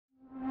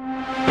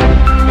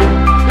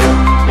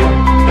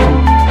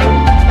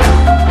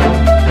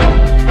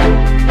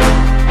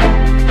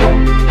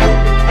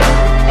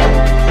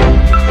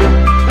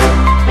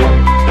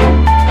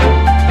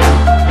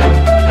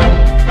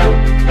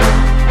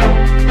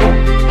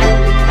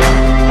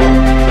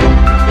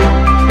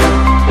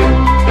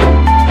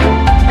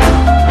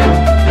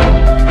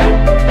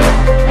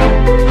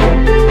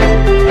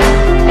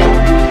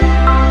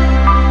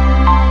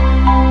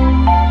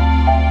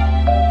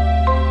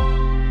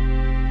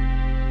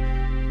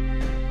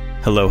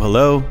Hello,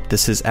 hello.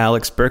 This is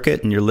Alex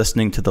Burkett, and you're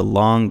listening to the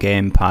Long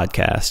Game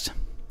Podcast.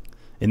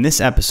 In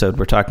this episode,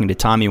 we're talking to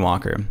Tommy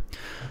Walker.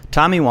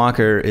 Tommy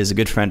Walker is a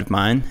good friend of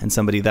mine and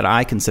somebody that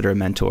I consider a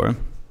mentor.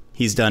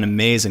 He's done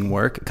amazing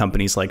work at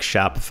companies like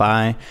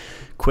Shopify,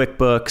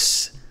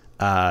 QuickBooks,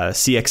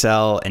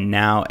 CXL, and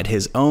now at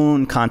his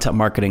own content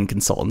marketing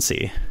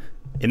consultancy.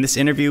 In this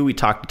interview, we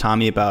talked to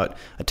Tommy about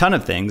a ton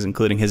of things,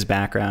 including his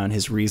background,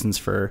 his reasons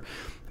for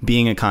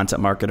being a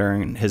content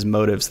marketer, and his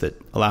motives that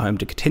allow him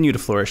to continue to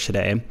flourish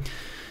today.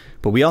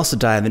 But we also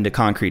dive into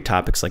concrete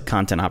topics like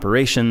content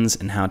operations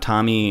and how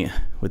Tommy,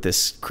 with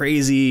this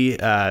crazy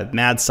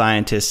mad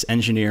scientist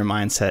engineer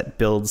mindset,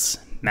 builds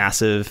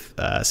massive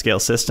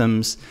scale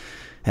systems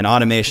and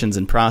automations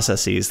and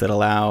processes that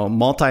allow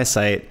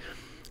multi-site,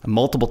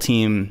 multiple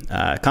team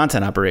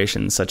content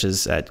operations, such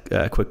as at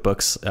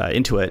QuickBooks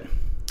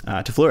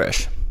Intuit, to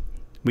flourish.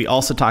 We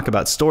also talk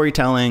about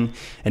storytelling,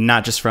 and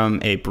not just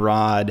from a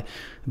broad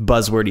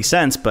buzzwordy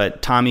sense,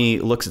 but Tommy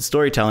looks at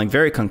storytelling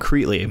very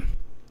concretely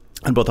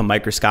on both a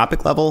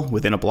microscopic level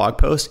within a blog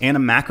post and a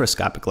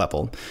macroscopic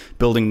level,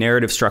 building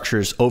narrative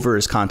structures over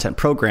his content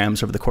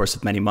programs over the course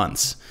of many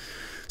months.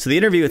 So the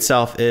interview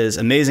itself is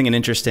amazing and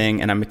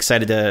interesting, and I'm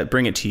excited to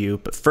bring it to you.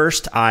 But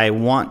first, I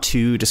want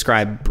to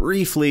describe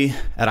briefly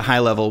at a high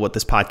level what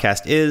this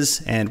podcast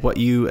is and what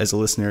you as a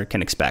listener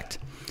can expect,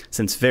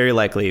 since very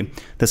likely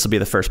this will be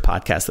the first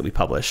podcast that we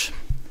publish.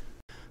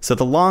 So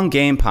the Long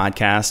Game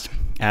Podcast,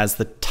 as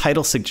the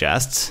title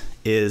suggests,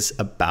 is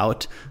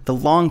about the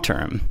long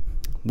term.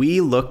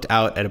 We looked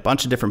out at a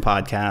bunch of different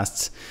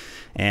podcasts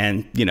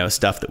and,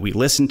 stuff that we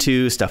listen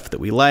to, stuff that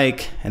we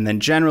like, and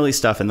then generally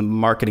stuff in the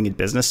marketing and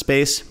business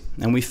space.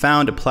 And we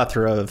found a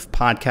plethora of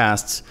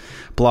podcasts,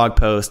 blog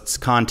posts,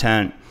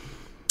 content,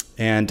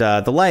 and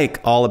the like,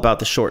 all about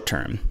the short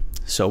term.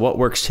 So what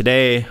works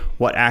today,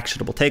 what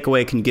actionable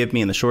takeaway can give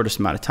me in the shortest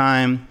amount of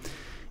time,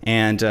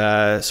 and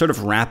sort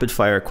of rapid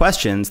fire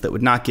questions that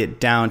would not get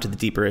down to the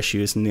deeper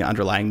issues and the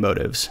underlying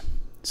motives.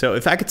 So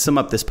if I could sum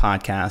up this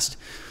podcast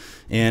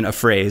in a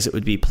phrase, it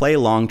would be play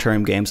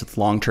long-term games with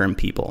long-term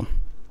people.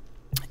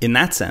 In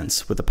that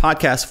sense, with the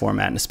podcast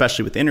format, and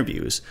especially with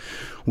interviews,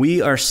 we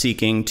are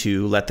seeking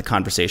to let the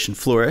conversation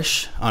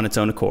flourish on its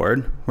own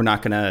accord. We're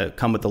not going to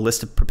come with a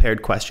list of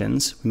prepared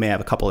questions. We may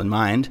have a couple in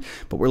mind,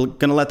 but we're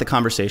going to let the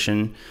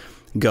conversation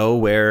go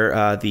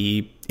where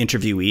the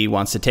interviewee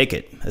wants to take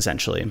it,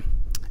 essentially.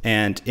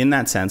 And in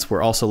that sense,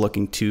 we're also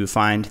looking to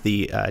find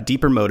the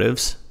deeper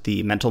motives,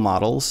 the mental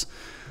models,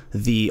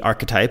 the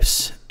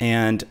archetypes,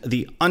 and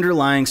the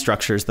underlying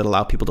structures that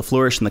allow people to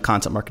flourish in the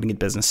content marketing and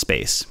business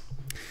space.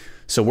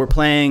 So we're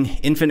playing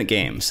infinite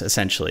games,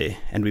 essentially,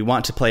 and we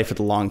want to play for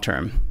the long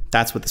term.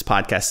 That's what this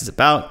podcast is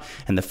about,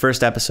 and the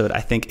first episode, I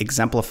think,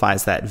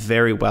 exemplifies that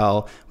very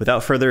well.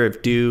 Without further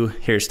ado,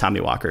 here's Tommy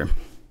Walker.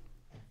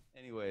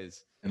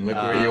 Anyways, and look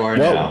where you are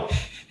now.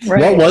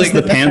 Right. What was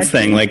the pants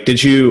thing? Like,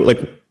 did you,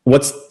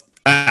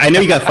 I know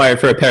you got fired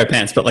for a pair of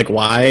pants, but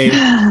why?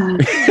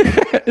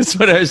 That's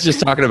what I was just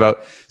talking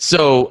about.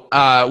 So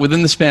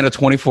within the span of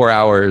 24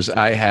 hours,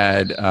 I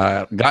had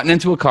gotten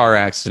into a car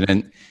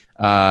accident,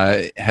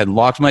 had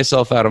locked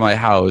myself out of my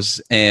house,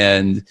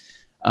 and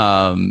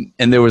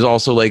there was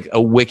also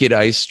a wicked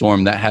ice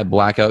storm that had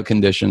blackout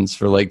conditions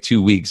for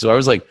 2 weeks. So I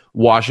was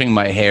washing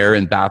my hair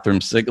in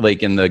bathrooms,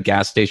 in the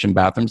gas station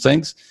bathroom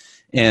sinks.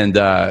 And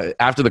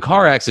after the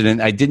car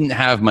accident, I didn't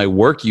have my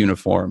work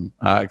uniform,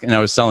 and I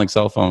was selling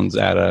cell phones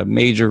at a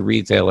major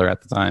retailer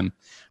at the time.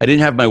 I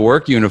didn't have my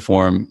work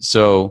uniform,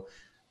 so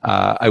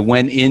I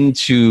went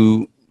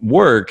into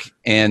work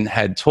and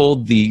had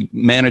told the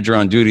manager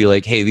on duty,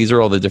 hey, these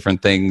are all the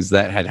different things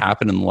that had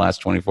happened in the last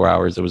 24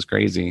 hours. It was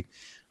crazy.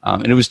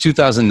 And it was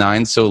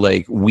 2009, so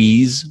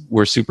Wii's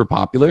were super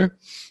popular.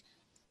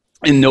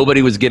 And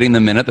nobody was getting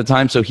them in at the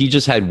time, so he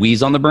just had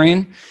Wii's on the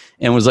brain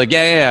and was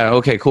yeah,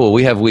 okay, cool,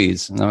 we have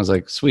Wii's. And I was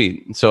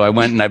sweet. So I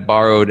went and I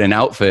borrowed an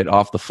outfit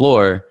off the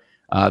floor,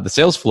 the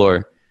sales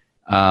floor,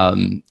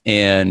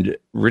 and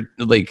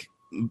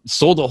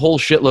sold a whole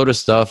shitload of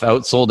stuff,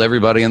 outsold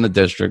everybody in the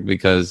district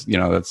because,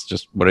 that's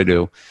just what I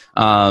do.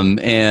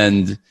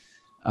 And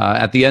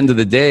at the end of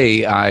the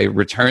day, I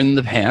returned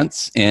the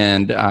pants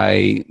and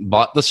I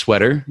bought the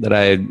sweater that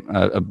I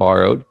had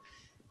borrowed.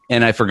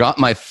 And I forgot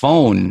my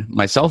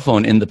cell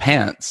phone in the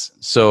pants.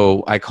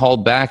 So I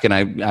called back and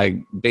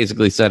I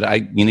basically said,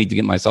 you need to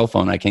get my cell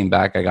phone. I came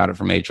back, I got it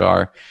from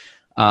HR.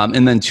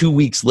 And then 2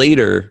 weeks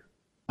later,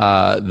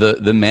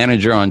 the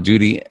manager on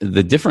duty,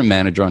 the different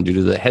manager on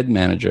duty, the head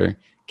manager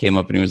came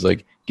up and he was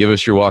like, give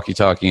us your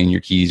walkie-talkie and your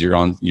keys.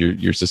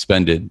 You're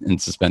suspended.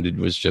 And suspended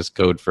was just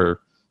code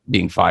for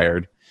being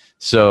fired.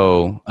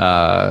 So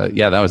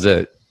that was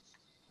it.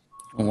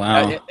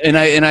 Wow. And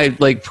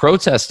I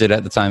protested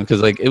at the time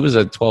because it was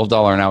a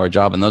 $12 an hour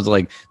job, and those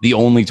are the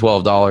only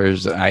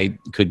 $12 I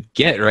could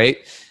get, right?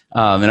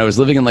 And I was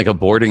living in a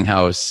boarding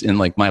house, and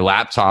my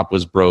laptop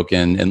was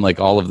broken and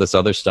all of this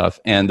other stuff.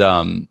 And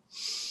I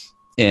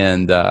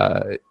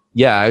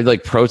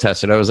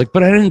protested. I was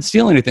but I didn't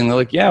steal anything.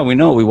 They're yeah, we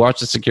know. We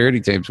watched the security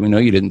tapes. We know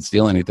you didn't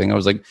steal anything. I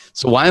was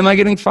so why am I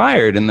getting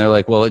fired? And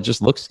they're well, it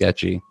just looks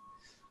sketchy.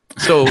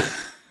 So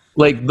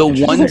like the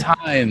one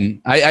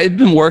time I've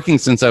been working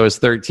since I was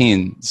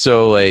 13.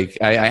 So like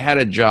I had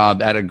a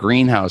job at a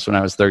greenhouse when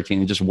I was 13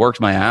 and just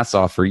worked my ass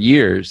off for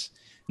years.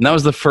 And that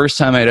was the first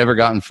time I'd ever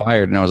gotten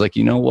fired. And I was like,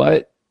 you know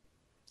what?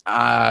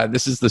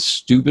 This is the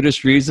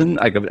stupidest reason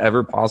I could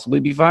ever possibly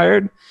be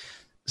fired.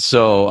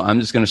 So I'm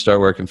just going to start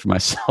working for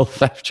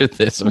myself after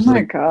this. Oh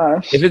my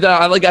gosh.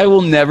 I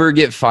will never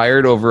get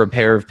fired over a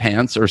pair of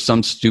pants or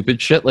some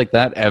stupid shit like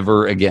that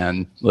ever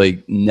again.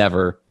 Like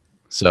never.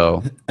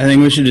 So I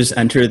think we should just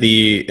enter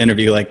the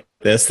interview like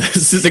this.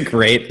 This is a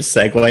great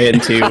segue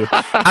into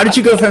how did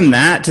you go from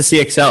that to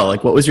CXL?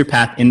 Like, what was your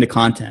path into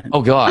content?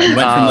 Oh God, you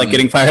went from like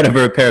getting fired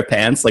over a pair of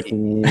pants. Like,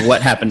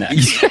 what happened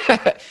next?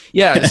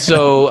 Yeah.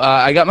 So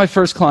I got my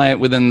first client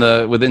within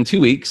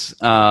 2 weeks.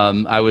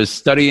 I was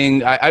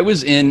studying. I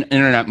was in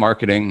internet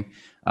marketing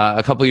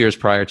a couple of years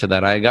prior to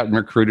that. I got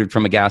recruited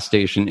from a gas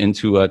station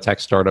into a tech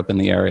startup in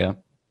the area.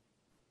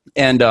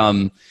 And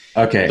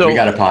okay, so we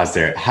got to pause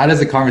there. How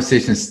does a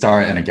conversation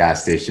start in a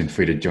gas station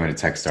for you to join a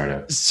tech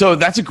startup? So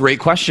that's a great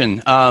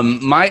question.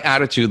 My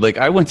attitude, like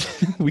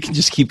we can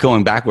just keep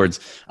going backwards.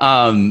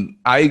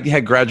 I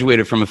had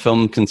graduated from a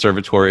film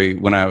conservatory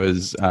when I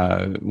was,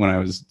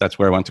 that's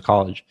where I went to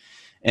college.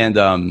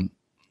 And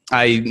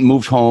I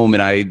moved home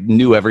and I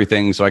knew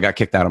everything. So I got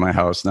kicked out of my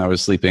house and I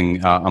was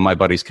sleeping on my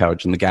buddy's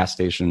couch and the gas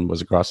station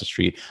was across the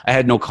street. I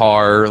had no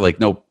car, like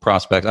no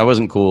prospects. I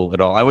wasn't cool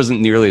at all. I wasn't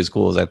nearly as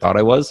cool as I thought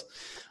I was.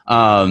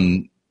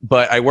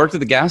 But I worked at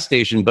the gas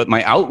station, but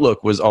my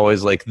outlook was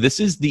always like, this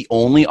is the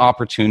only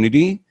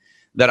opportunity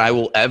that I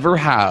will ever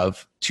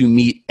have to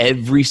meet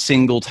every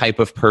single type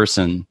of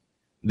person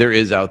there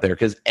is out there,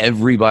 because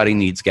everybody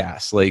needs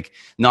gas. Like,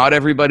 not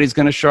everybody's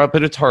going to show up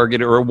at a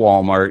Target or a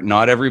Walmart.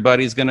 Not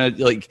everybody's going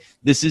to, like,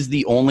 this is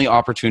the only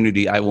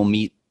opportunity I will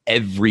meet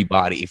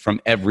everybody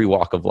from every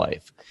walk of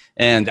life.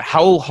 And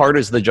how hard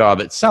is the job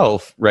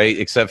itself, right?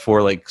 Except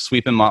for like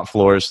sweep and mop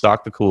floors,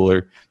 stock the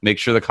cooler, make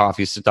sure the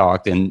coffee's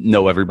stocked, and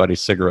know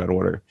everybody's cigarette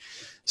order.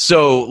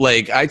 So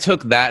like I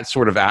took that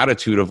sort of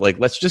attitude of like,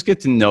 let's just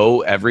get to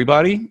know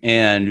everybody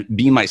and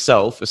be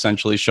myself,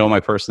 essentially show my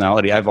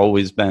personality. I've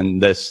always been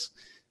this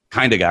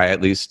kind of guy,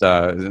 at least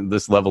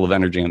this level of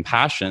energy and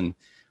passion.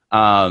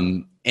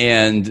 And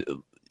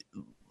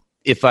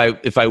if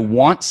I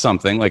want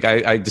something, like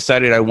I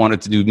decided I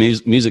wanted to do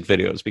music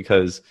videos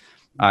because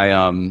I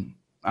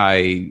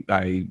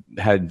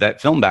had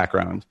that film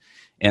background,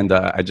 and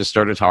I just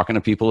started talking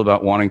to people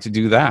about wanting to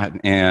do that.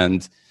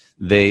 And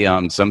they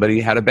somebody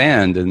had a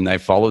band, and I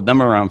followed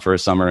them around for a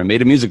summer and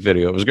made a music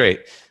video. It was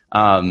great.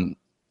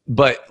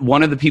 But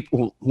one of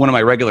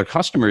my regular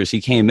customers,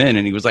 he came in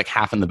and he was like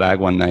half in the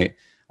bag one night.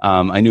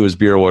 I knew his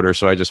beer order,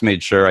 so I just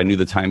made sure. I knew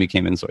the time he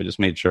came in, so I just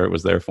made sure it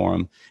was there for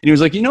him. And he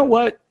was like, you know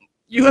what?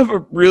 You have a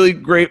really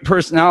great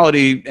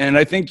personality, and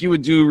I think you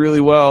would do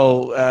really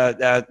well at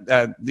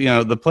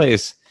the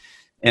place.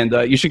 And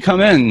you should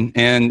come in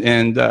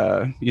and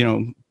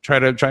try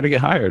to get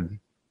hired.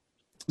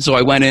 So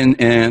I went in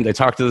and I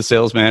talked to the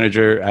sales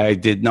manager. I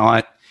did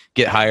not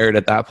get hired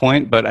at that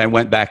point, but I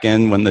went back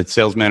in when the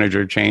sales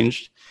manager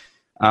changed.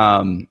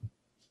 And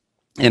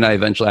I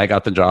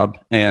got the job,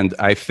 and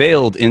I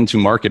failed into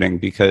marketing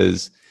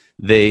because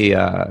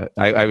I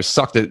was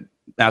sucked at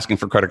asking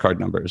for credit card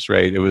numbers,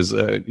 right? It was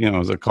it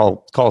was a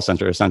call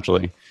center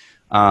essentially.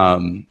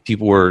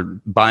 People were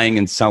buying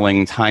and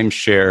selling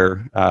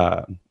timeshare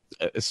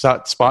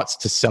spots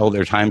to sell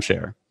their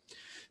timeshare.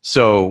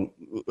 So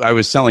I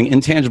was selling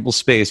intangible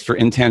space for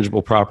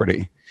intangible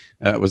property.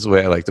 That was the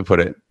way I like to put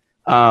it.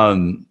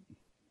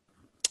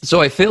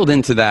 So I failed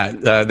into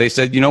that. They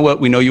said, you know what?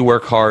 We know you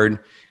work hard.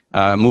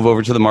 Move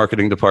over to the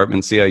marketing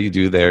department, see how you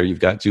do there. You've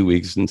got 2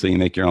 weeks until you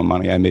make your own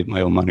money. I made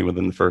my own money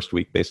within the first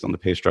week based on the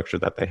pay structure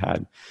that they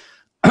had.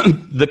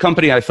 The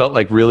company, I felt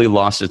like, really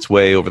lost its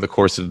way over the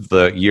course of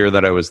the year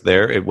that I was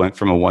there. It went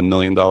from a $1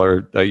 million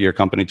a year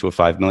company to a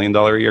 $5 million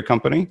a year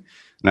company.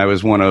 And I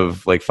was one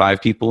of like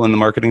 5 people in the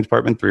marketing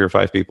department, 3 or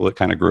 5 people. It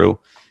kind of grew.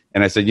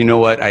 And I said, you know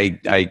what? I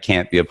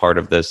can't be a part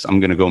of this.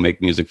 I'm going to go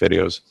make music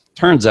videos.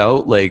 Turns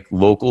out like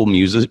local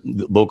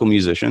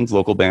musicians,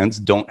 local bands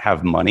don't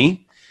have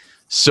money.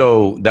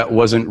 So that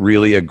wasn't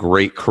really a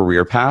great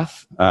career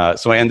path.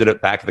 So I ended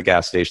up back at the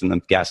gas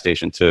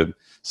station to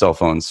cell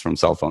phones, from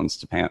cell phones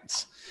to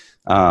pants.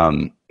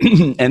 And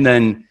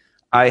then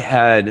I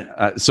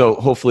had, so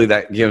hopefully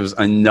that gives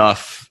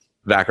enough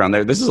background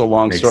there. This is a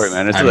long story,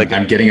 man.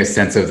 I'm getting a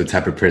sense of the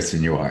type of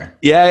person you are.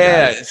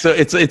 Yeah. So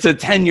it's a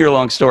 10-year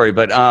long story,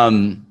 but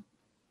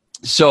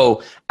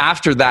so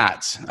after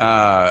that,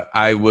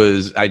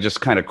 I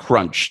just kind of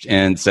crunched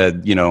and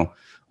said,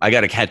 I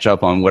got to catch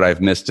up on what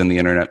I've missed in the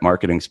internet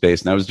marketing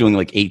space. And I was doing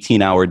like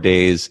 18-hour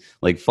days,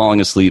 like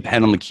falling asleep,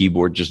 head on the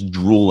keyboard, just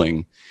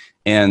drooling.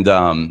 And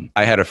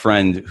I had a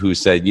friend who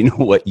said, you know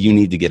what, you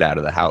need to get out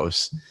of the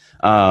house.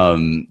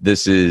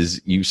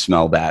 You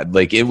smell bad.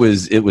 Like it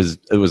was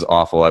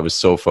awful. I was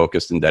so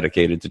focused and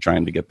dedicated to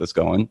trying to get this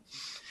going.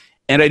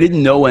 And I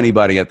didn't know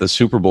anybody at the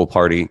Super Bowl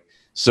party.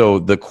 So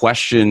the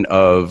question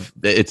of,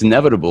 it's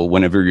inevitable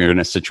whenever you're in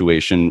a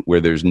situation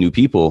where there's new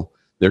people,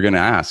 they're going to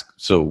ask,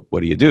 so what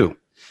do you do?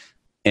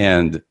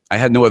 And I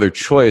had no other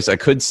choice. I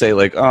could say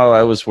like, oh,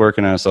 I was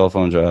working on a cell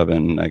phone job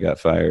and I got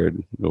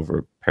fired over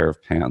a pair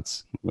of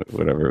pants,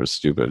 whatever. It was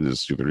stupid. It was a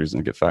stupid reason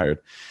to get fired.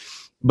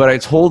 But I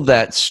told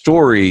that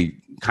story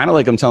kind of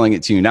like I'm telling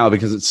it to you now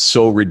because it's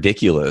so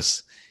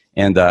ridiculous.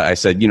 And I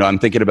said, I'm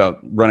thinking about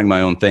running my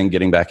own thing,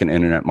 getting back in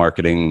internet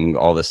marketing,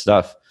 all this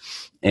stuff.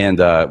 And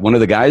one of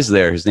the guys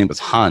there, his name was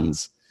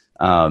Hans.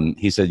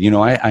 He said,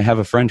 I have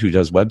a friend who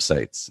does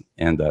websites.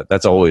 And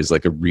that's always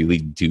like a really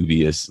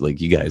dubious,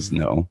 like you guys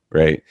know,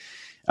 right?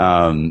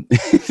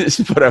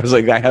 But I was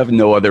like, I have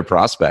no other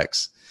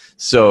prospects.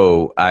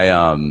 So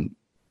I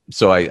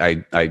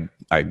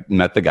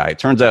met the guy. It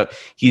turns out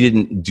he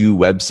didn't do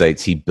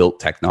websites. He built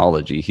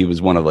technology. He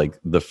was one of like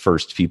the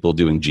first people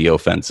doing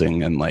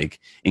geofencing and like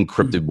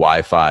encrypted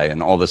Wi-Fi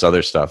and all this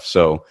other stuff.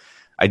 So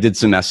I did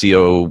some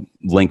SEO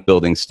link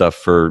building stuff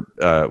for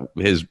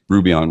his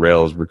Ruby on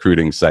Rails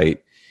recruiting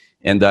site,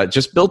 and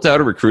just built out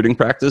a recruiting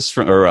practice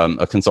or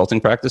a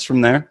consulting practice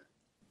from there.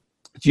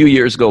 A few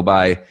years go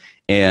by,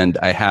 and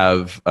I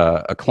have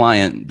a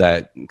client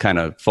that kind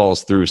of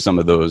falls through some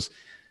of those.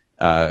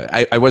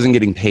 I wasn't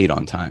getting paid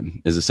on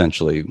time is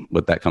essentially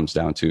what that comes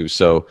down to.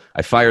 So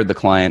I fired the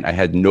client. I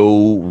had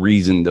no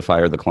reason to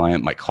fire the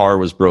client. My car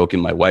was broken.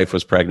 My wife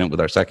was pregnant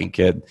with our second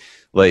kid.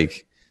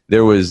 Like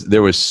there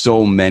was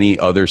so many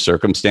other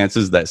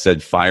circumstances that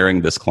said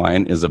firing this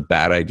client is a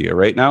bad idea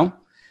right now.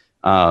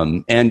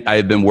 And I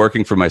had been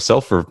working for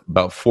myself for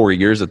about 4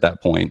 years at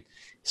that point.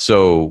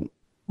 So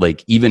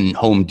like even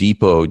Home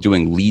Depot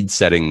doing lead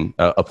setting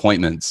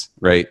appointments,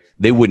 right?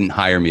 They wouldn't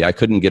hire me. I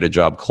couldn't get a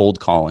job cold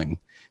calling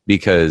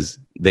because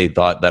they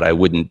thought that I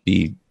wouldn't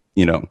be,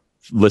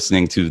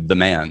 listening to the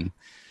man.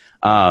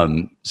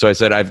 So I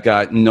said, I've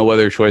got no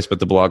other choice but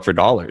to blog for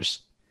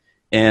dollars.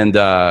 And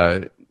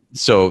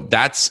so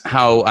that's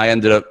how I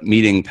ended up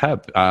meeting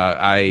Pep.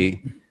 I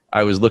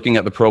was looking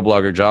at the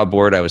ProBlogger job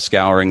board. I was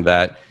scouring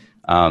that.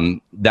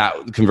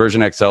 That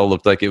Conversion XL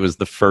looked like it was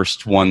the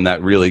first one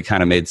that really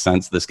kind of made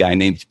sense. This guy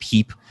named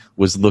Peep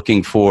was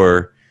looking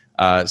for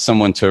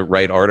someone to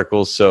write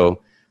articles.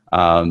 So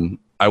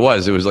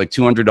it was like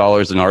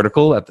 $200 an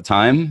article at the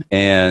time.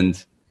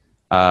 And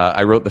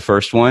I wrote the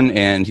first one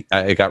and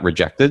it got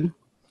rejected.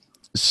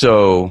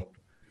 So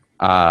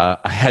I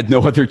had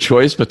no other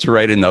choice but to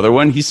write another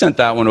one. He sent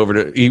that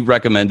one he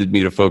recommended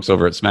me to folks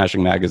over at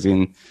Smashing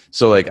Magazine.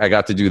 So like I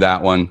got to do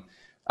that one.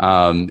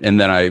 And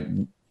then I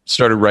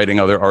started writing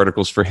other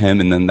articles for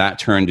him. And then that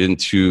turned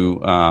into,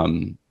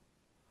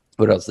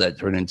 what else did that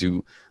turn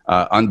into?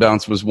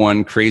 Unbounce was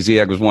one, Crazy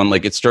Egg was one.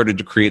 Like it started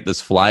to create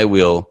this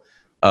flywheel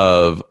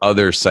of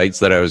other sites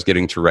that I was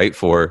getting to write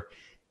for.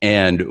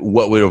 And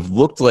what would have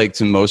looked like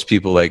to most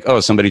people like, oh,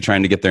 somebody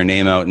trying to get their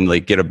name out and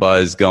like get a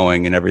buzz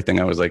going and everything.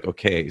 I was like,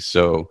 okay,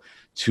 so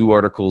 2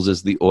 articles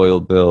is the oil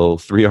bill,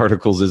 3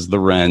 articles is the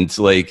rent,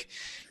 like,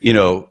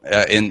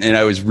 and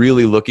I was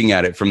really looking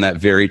at it from that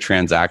very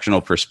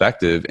transactional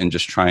perspective and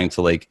just trying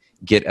to like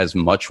get as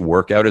much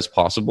work out as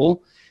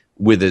possible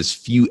with as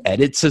few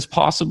edits as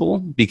possible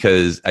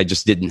because I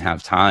just didn't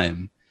have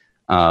time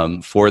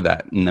for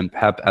that. And then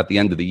Pep at the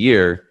end of the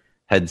year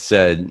had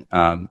said,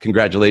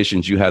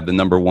 congratulations, you had the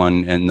number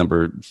 1 and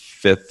number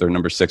 5th or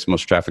number 6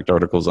 most trafficked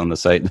articles on the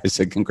site. And I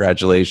said,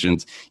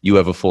 congratulations, you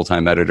have a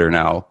full-time editor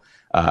now.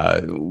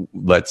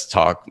 Let's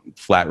talk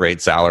flat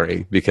rate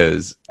salary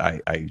because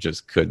I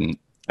just couldn't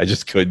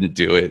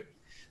do it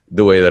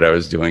the way that I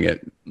was doing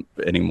it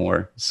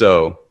anymore.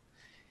 So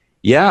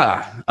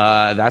yeah,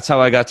 that's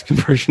how I got to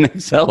Conversion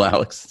XL,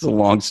 Alex. It's a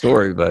long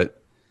story,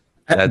 but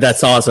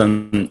that's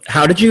awesome.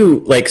 How did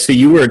you so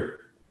you were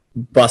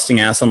busting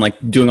ass on like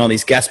doing all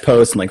these guest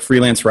posts and like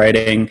freelance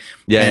writing.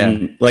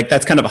 And like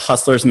that's kind of a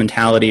hustler's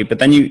mentality. But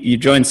then you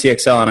joined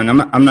CXL,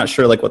 and I'm not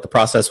sure like what the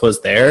process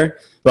was there.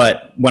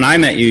 But when I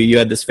met you, you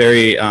had this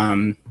very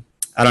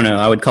I don't know,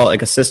 I would call it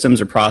like a systems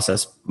or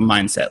process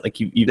mindset. Like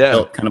you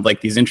built kind of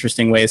like these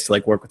interesting ways to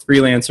like work with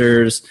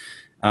freelancers,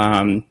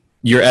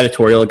 your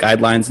editorial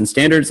guidelines and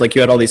standards. Like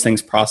you had all these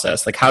things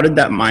processed. Like how did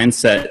that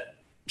mindset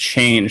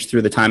change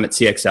through the time at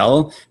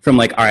CXL from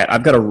like, all right,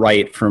 I've got to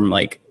write from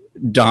like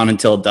dawn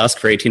until dusk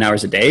for 18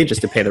 hours a day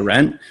just to pay the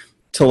rent,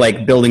 to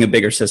like building a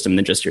bigger system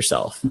than just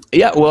yourself?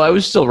 Yeah, well, I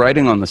was still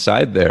writing on the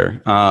side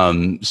there.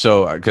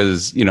 So,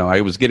 because,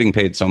 I was getting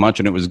paid so much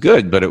and it was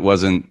good, but it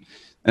wasn't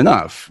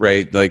enough,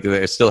 right? Like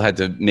I still had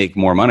to make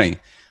more money.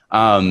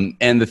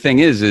 And the thing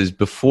is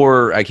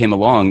before I came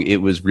along,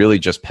 it was really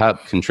just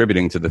Pep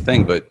contributing to the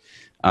thing. But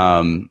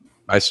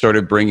I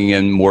started bringing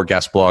in more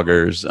guest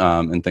bloggers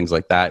and things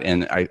like that.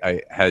 And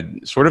I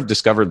had sort of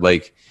discovered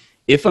like,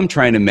 if I'm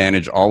trying to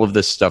manage all of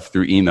this stuff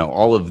through email,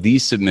 all of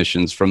these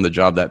submissions from the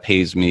job that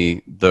pays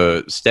me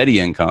the steady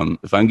income,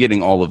 if I'm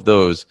getting all of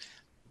those,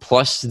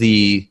 plus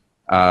the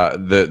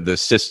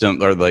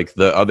system or like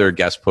the other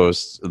guest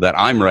posts that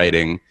I'm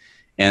writing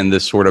and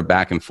this sort of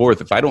back and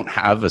forth, if I don't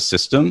have a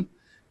system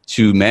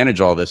to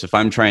manage all this, if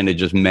I'm trying to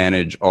just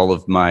manage all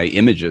of my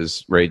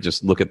images, right?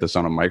 Just look at this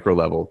on a micro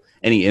level,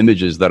 any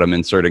images that I'm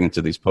inserting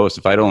into these posts,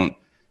 if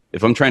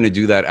I'm trying to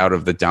do that out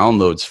of the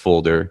downloads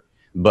folder,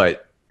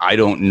 but I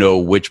don't know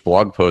which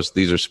blog posts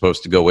these are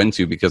supposed to go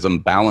into because I'm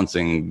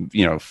balancing,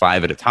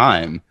 5 at a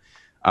time.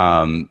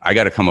 I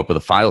got to come up with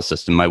a file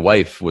system. My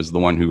wife was the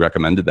one who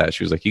recommended that.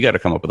 She was like, you got to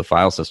come up with a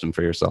file system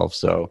for yourself.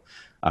 So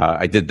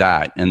I did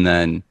that. And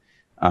then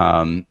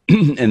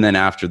and then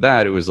after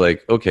that, it was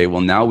like, okay,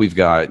 well, now we've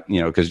got,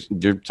 because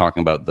you're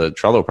talking about the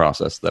Trello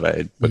process that I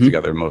had put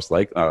together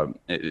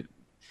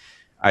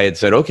I had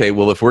said, okay,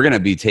 well, if we're going to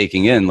be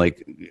taking in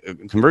like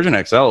Conversion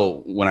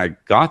XL, when I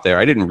got there,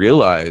 I didn't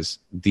realize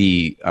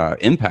the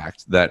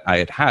impact that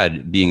I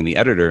had being the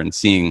editor and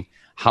seeing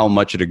how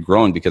much it had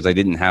grown because I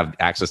didn't have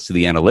access to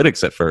the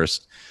analytics at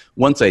first.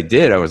 Once I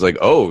did, I was like,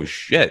 oh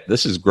shit,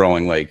 this is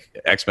growing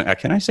like exponential.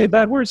 Can I say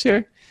bad words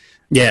here?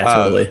 Yeah,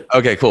 totally.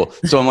 Okay, cool.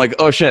 So I'm like,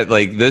 oh shit,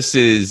 like this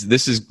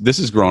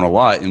is grown a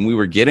lot, and we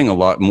were getting a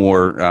lot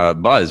more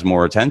buzz,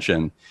 more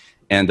attention.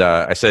 And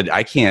I said,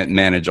 I can't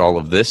manage all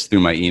of this through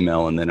my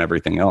email and then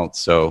everything else.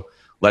 So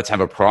let's have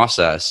a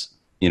process,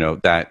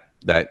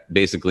 that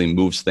basically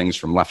moves things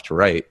from left to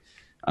right,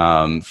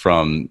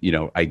 from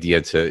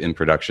idea to in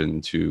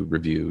production to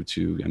review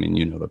to,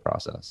 the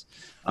process.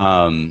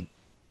 And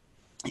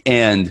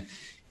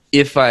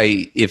if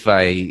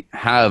I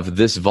have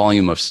this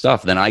volume of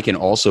stuff, then I can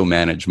also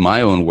manage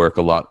my own work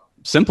a lot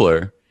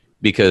simpler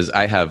because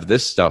I have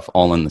this stuff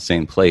all in the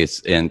same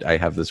place, and I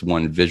have this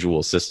one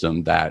visual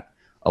system that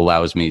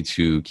allows me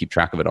to keep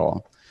track of it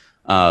all.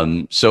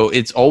 So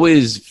it's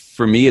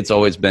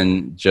always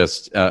been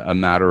just a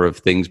matter of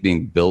things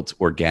being built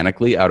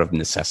organically out of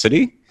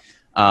necessity,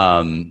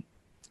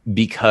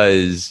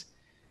 because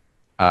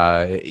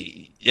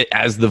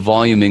as the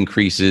volume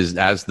increases,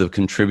 as the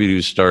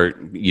contributors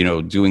start,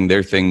 doing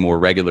their thing more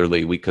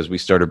regularly, because we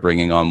started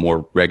bringing on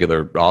more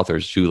regular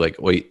authors too, like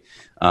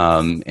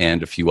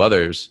and a few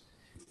others.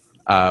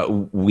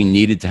 We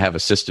needed to have a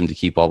system to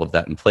keep all of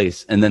that in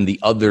place. And then the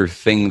other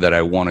thing that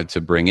I wanted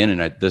to bring in,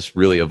 and this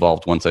really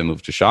evolved once I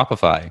moved to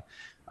Shopify,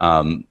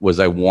 was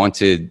I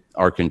wanted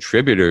our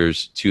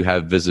contributors to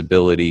have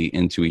visibility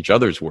into each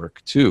other's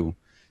work too.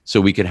 So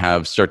we could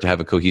start to have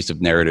a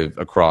cohesive narrative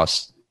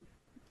across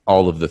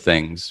all of the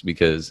things.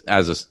 Because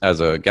as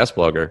a guest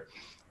blogger,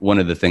 one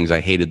of the things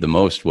I hated the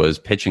most was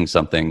pitching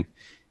something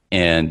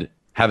and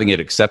having it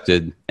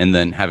accepted and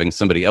then having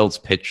somebody else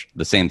pitch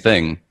the same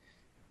thing,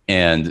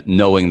 and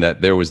knowing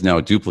that there was now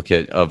a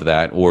duplicate of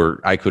that,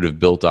 or I could have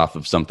built off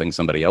of something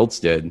somebody else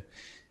did,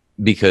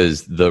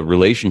 because the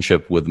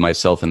relationship with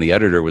myself and the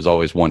editor was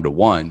always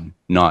one-to-one,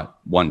 not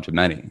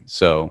one-to-many.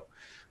 So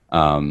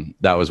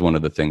that was one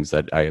of the things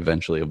that I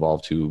eventually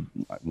evolved to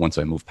once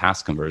I moved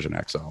past Conversion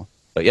XL.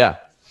 But yeah.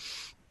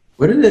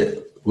 What did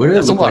it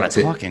That's look a lot like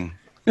of talking.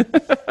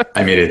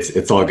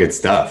 It's all good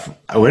stuff.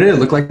 What did it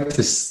look like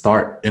to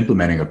start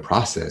implementing a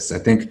process? I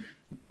think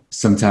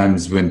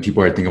sometimes when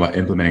people are thinking about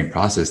implementing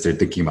process, they're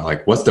thinking about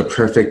like, what's the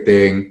perfect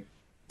thing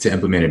to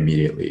implement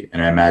immediately?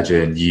 And I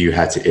imagine you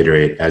had to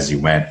iterate as you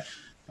went.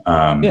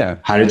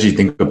 How did you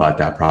think about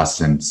that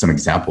process? And some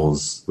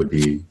examples would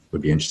be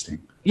interesting.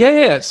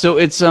 Yeah. So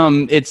it's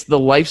the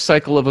life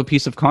cycle of a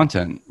piece of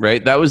content,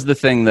 right? That was the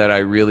thing that I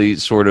really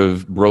sort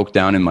of broke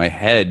down in my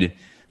head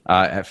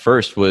at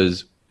first,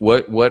 was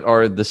what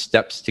are the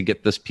steps to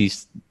get this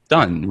piece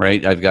done,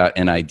 right? I've got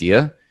an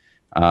idea.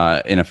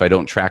 And if I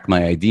don't track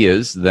my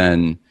ideas,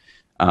 then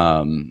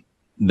I'm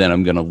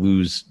going to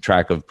lose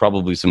track of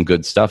probably some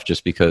good stuff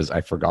just because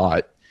I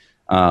forgot.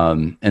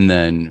 And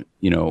then,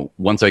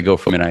 once I go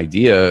from an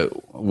idea,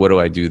 what do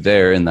I do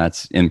there? And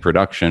that's in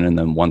production. And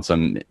then once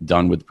I'm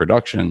done with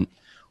production,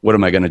 what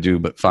am I going to do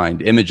but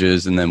find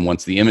images? And then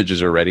once the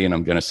images are ready, and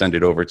I'm going to send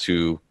it over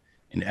to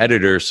an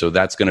editor, so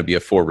that's going to be a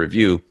for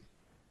review.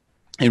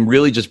 And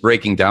really just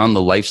breaking down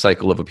the life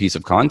cycle of a piece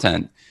of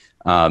content.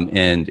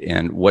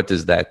 And what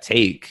does that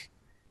take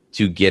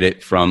to get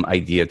it from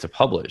idea to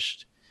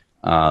published?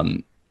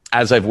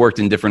 As I've worked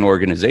in different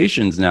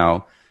organizations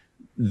now,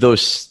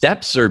 those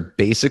steps are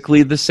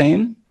basically the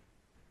same,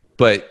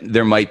 but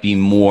there might be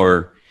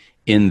more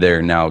in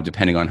there now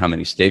depending on how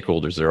many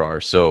stakeholders there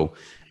are. So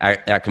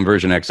at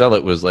Conversion XL,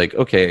 it was like,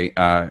 okay,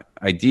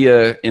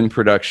 idea, in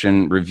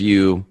production,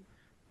 review,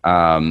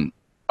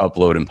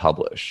 upload and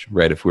publish,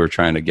 right? If we were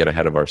trying to get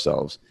ahead of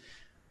ourselves.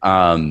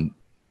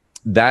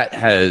 That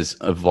has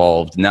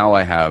evolved. Now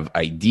I have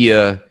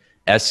idea,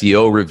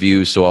 SEO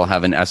review. So I'll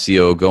have an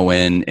SEO go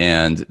in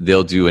and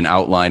they'll do an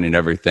outline and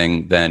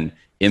everything. Then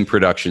in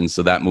production,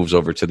 so that moves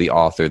over to the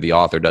author. The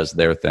author does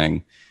their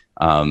thing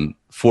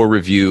for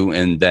review.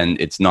 And then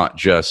it's not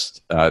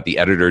just the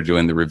editor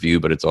doing the review,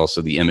 but it's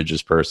also the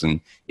images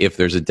person. If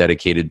there's a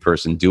dedicated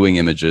person doing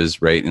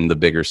images, right, in the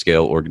bigger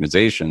scale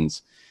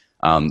organizations,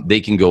 they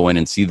can go in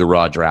and see the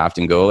raw draft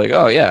and go like,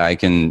 oh yeah, I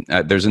can,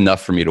 there's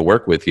enough for me to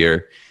work with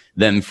here.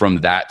 Then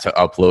from that to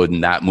upload,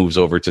 and that moves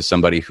over to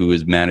somebody who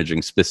is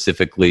managing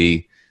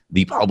specifically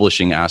the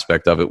publishing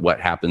aspect of it. What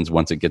happens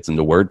once it gets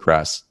into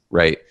WordPress,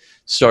 right?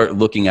 Start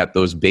looking at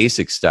those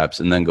basic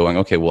steps and then going,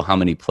 okay, well, how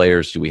many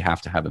players do we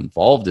have to have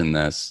involved in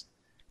this?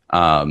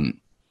 And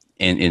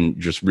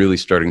just really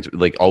starting to,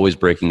 like, always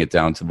breaking it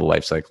down to the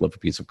life cycle of a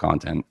piece of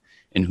content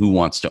and who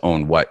wants to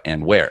own what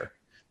and where.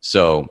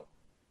 So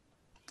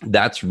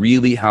that's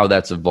really how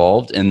that's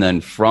evolved. And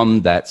then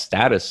from that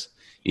status,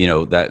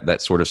 that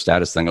sort of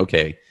status thing,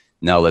 okay,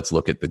 now let's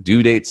look at the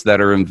due dates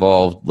that are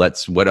involved.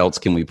 What else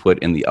can we put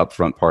in the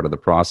upfront part of the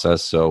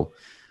process? So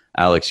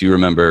Alex, you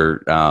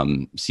remember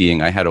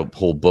seeing I had a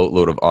whole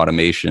boatload of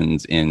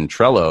automations in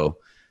Trello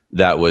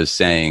that was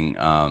saying,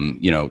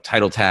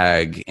 title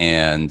tag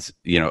and,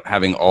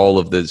 having all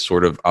of the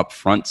sort of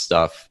upfront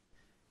stuff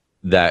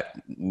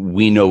that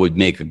we know would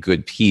make a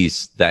good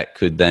piece that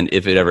could then,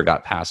 if it ever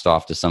got passed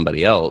off to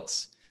somebody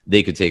else,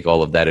 they could take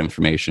all of that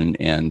information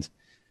and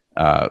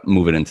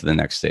move it into the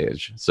next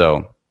stage.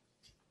 So,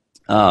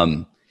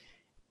 and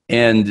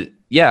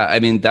yeah, I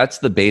mean, that's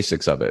the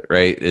basics of it,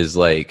 right? Is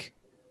like,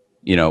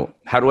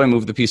 how do I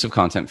move the piece of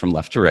content from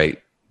left to right?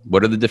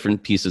 What are the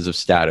different pieces of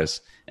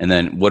status? And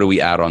then what do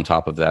we add on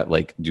top of that,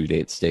 like due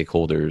dates,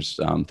 stakeholders,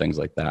 things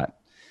like that.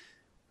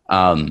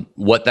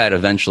 What that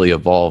eventually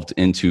evolved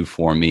into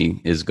for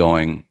me is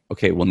going,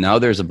 okay, well, now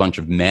there's a bunch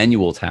of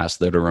manual tasks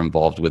that are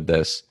involved with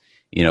this,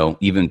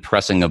 even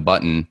pressing a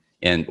button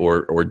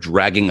or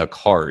dragging a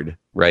card,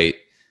 right?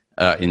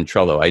 In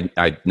Trello,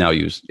 I now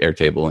use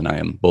Airtable, and I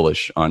am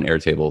bullish on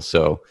Airtable.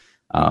 So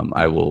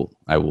I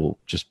will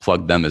just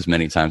plug them as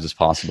many times as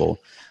possible.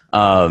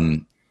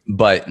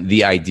 But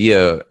the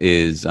idea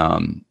is,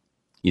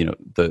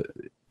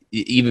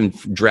 even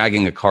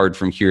dragging a card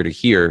from here to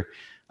here,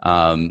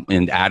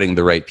 and adding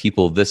the right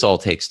people, this all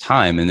takes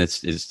time, and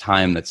this is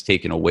time that's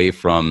taken away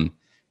from,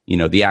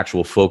 the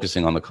actual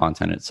focusing on the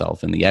content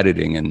itself and the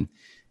editing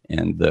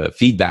and the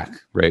feedback,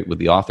 right, with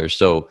the author.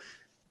 So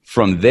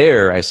from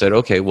there, I said,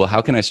 okay, well,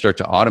 how can I start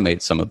to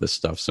automate some of this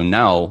stuff? So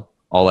now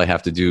all I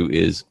have to do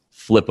is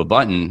flip a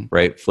button,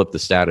 right? Flip the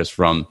status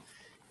from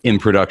in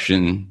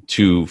production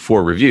to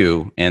for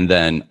review, and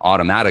then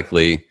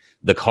automatically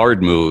the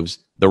card moves,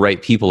 the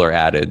right people are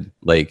added,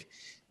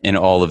 and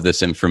all of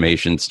this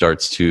information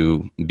starts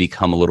to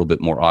become a little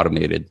bit more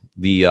automated.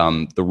 The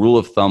rule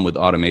of thumb with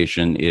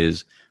automation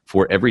is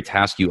for every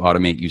task you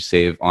automate, you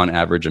save on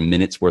average a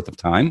minute's worth of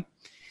time.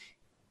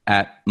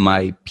 At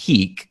my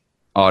peak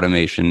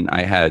automation,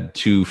 I had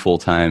 2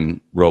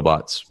 full-time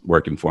robots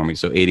working for me,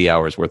 so 80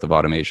 hours worth of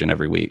automation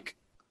every week.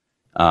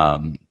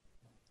 And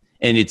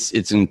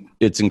it's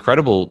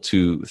incredible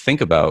to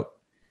think about.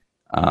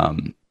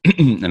 And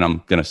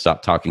I'm going to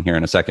stop talking here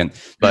in a second,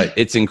 but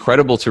it's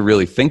incredible to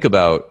really think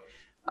about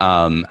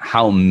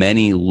how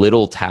many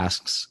little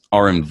tasks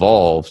are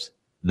involved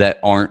that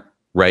aren't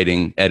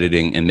writing,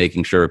 editing, and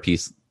making sure a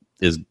piece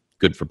is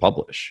good for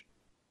publish,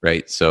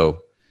 right?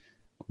 So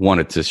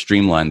wanted to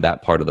streamline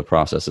that part of the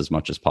process as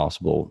much as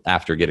possible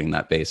after getting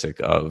that basic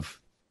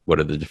of what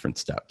are the different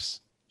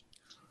steps.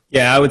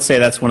 Yeah, I would say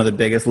that's one of the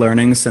biggest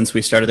learnings since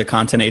we started the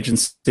content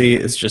agency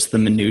is just the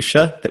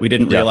minutia that we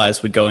didn't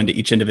realize would go into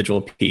each individual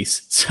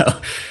piece. So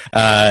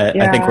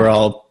I think we're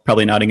all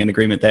probably nodding in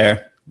agreement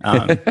there.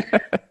 I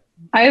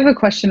have a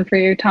question for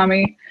you,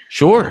 Tommy.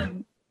 Sure.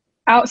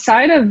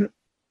 Outside of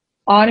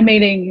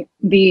automating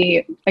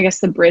the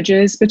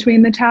bridges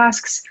between the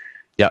tasks,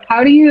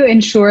 how do you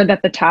ensure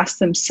that the tasks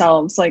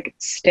themselves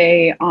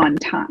stay on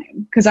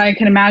time? Because I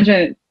can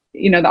imagine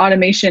the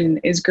automation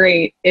is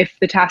great if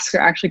the tasks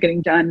are actually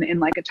getting done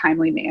in a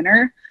timely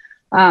manner.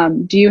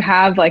 Do you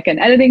have an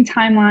editing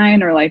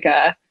timeline or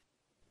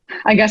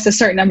a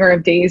certain number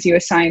of days you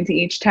assign to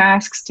each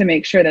tasks to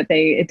make sure that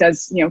it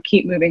does,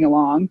 keep moving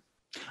along?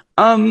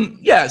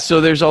 So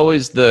there's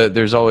always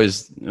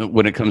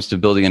when it comes to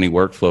building any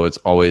workflow, it's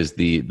always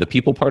the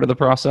people part of the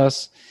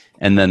process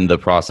and then the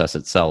process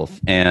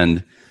itself.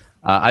 And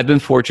I've been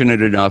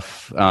fortunate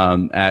enough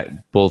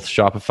at both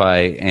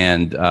Shopify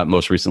and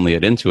most recently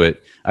at Intuit,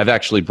 I've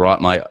actually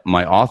brought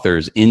my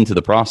authors into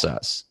the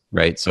process,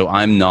 right? So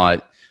I'm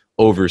not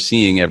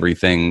overseeing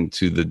everything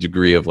to the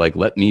degree of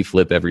let me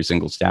flip every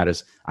single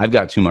status. I've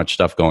got too much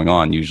stuff going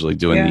on, usually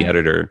doing the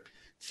editor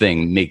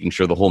thing, making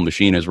sure the whole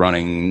machine is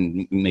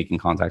running, making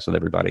contacts with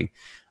everybody.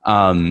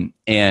 And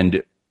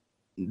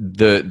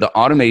the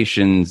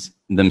automations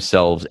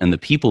themselves and the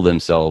people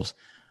themselves,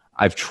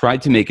 I've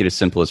tried to make it as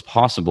simple as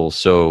possible.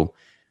 So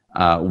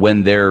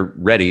when they're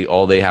ready,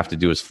 all they have to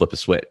do is flip a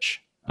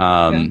switch.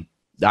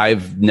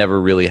 I've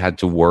never really had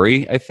to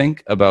worry, I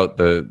think, about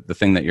the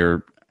thing that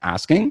you're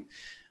asking.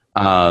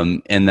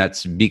 And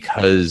that's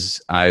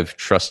because I've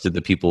trusted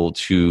the people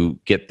to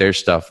get their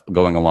stuff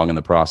going along in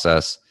the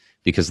process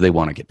because they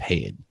want to get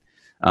paid.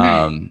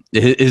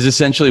 Is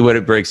essentially what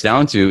it breaks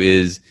down to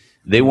is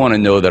they want to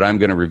know that I'm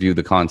going to review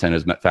the content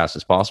as fast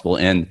as possible.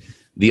 And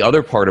the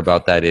other part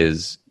about that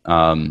is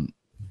some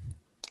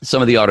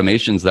of the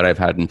automations that I've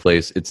had in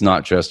place, it's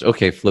not just,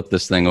 okay, flip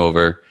this thing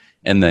over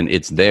and then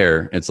it's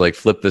there. It's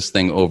flip this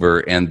thing over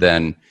and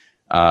then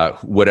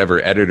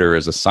whatever editor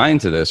is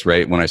assigned to this,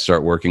 right? When I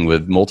start working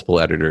with multiple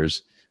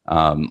editors,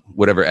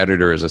 whatever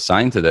editor is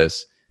assigned to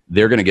this,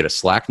 they're going to get a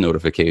Slack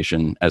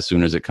notification as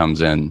soon as it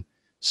comes in.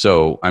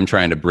 So I'm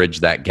trying to bridge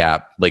that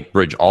gap,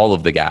 bridge all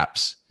of the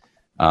gaps.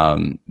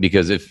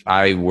 Because if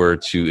I were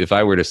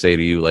to say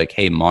to you,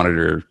 hey,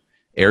 monitor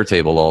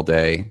Airtable all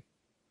day,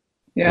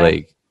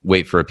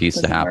 wait for a piece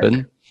to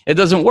happen. it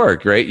doesn't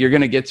work, right? You're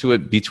going to get to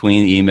it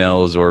between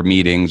emails or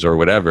meetings or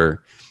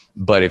whatever.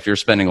 But if you're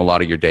spending a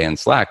lot of your day in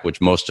Slack, which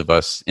most of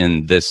us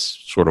in this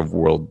sort of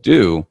world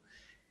do,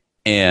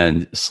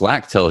 and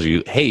Slack tells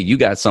you, hey, you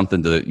got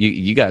something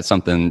you got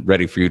something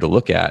ready for you to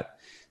look at,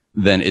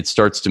 then it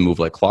starts to move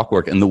like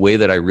clockwork. And the way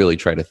that I really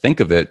try to think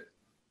of it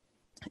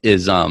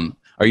is, are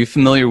you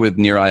familiar with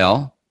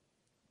Nir-IL?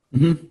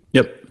 Mm-hmm.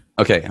 Yep.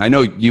 Okay, I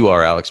know you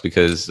are, Alex,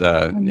 because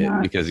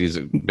he's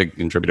a big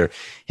contributor.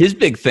 His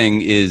big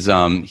thing is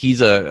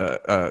he's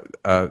a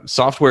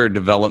software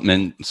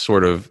development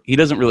sort of. He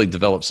doesn't really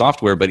develop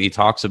software, but he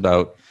talks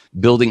about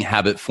building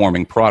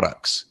habit-forming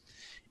products.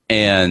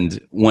 And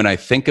when I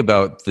think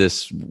about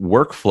this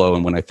workflow,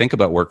 and when I think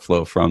about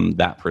workflow from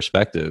that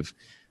perspective,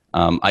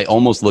 I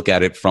almost look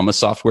at it from a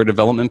software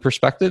development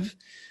perspective,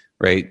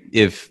 right?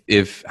 If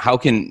how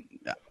can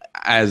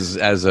as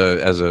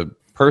a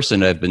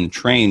person, I've been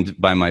trained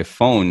by my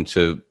phone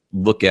to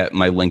look at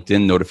my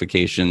LinkedIn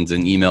notifications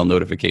and email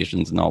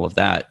notifications and all of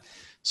that.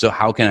 So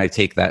how can I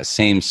take that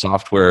same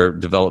software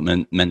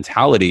development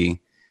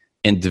mentality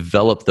and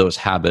develop those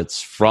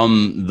habits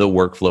from the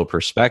workflow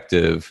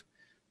perspective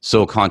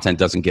so content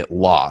doesn't get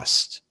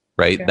lost,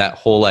 right? Yeah. That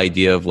whole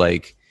idea of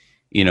like,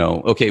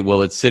 okay,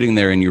 well, it's sitting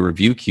there in your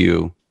review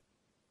queue.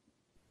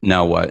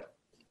 Now what?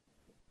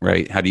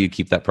 Right? How do you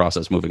keep that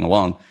process moving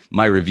along?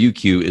 My review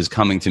queue is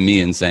coming to me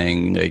and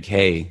saying like,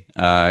 hey,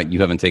 you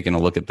haven't taken a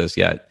look at this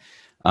yet.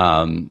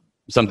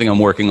 Something I'm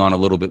working on a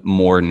little bit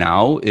more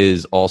now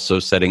is also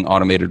setting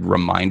automated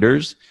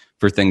reminders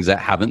for things that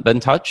haven't been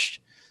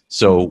touched.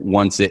 So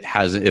once it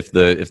has, if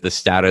the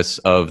status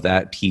of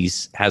that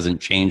piece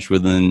hasn't changed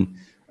within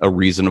a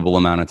reasonable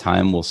amount of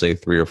time, we'll say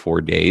 3 or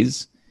 4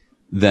 days,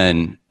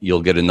 then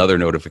you'll get another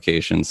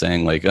notification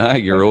saying like,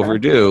 you're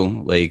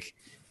overdue, like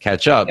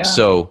catch up. Yeah.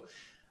 So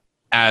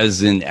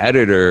as an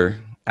editor,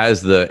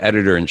 as the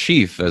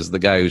editor-in-chief, as the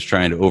guy who's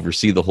trying to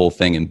oversee the whole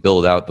thing and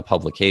build out the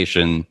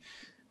publication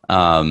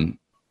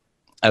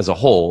as a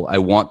whole, I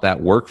want that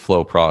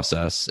workflow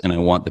process and I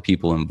want the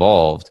people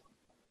involved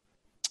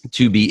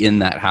to be in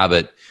that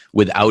habit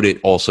without it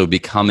also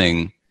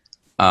becoming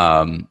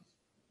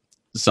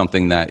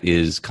something that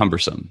is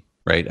cumbersome,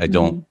 right? I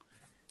don't,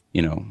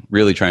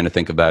 really trying to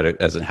think about it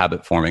as a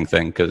habit-forming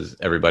thing because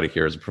everybody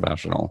here is a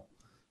professional.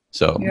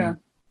 So,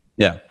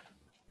 yeah.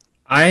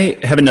 I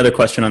have another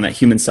question on that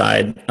human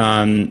side.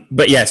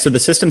 But yeah, so the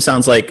system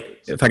sounds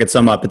like, if I could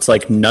sum up, it's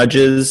like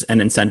nudges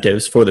and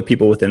incentives for the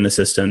people within the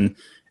system.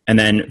 And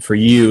then for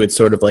you, it's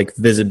sort of like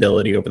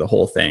visibility over the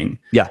whole thing.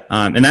 Yeah.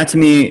 And that to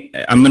me,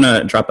 I'm going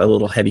to drop a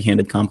little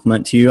heavy-handed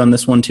compliment to you on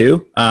this one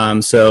too.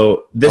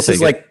 So this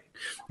is like,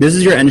 this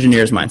is your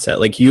engineer's mindset.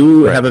 Like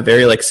you have a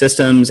very like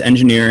systems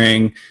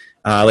engineering,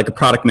 like a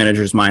product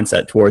manager's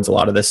mindset towards a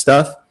lot of this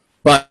stuff.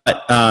 But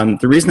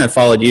the reason I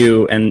followed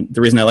you and the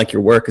reason I like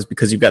your work is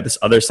because you've got this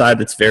other side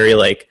that's very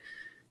like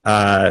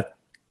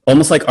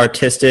almost like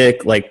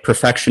artistic, like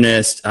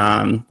perfectionist.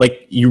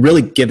 Like you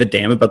really give a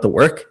damn about the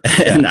work.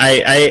 And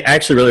I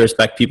actually really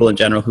respect people in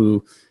general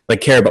who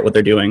like care about what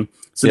they're doing.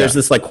 So there's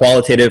this like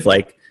qualitative,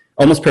 like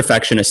almost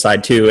perfectionist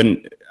side too.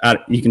 And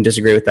you can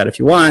disagree with that if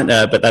you want,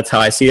 but that's how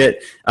I see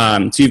it.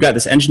 So you've got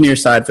this engineer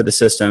side for the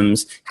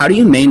systems. How do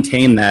you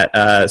maintain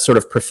that sort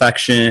of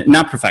perfection?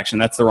 Not perfection,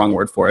 that's the wrong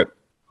word for it.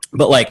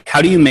 But like,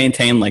 how do you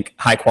maintain like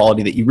high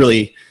quality that you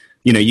really,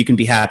 you can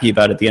be happy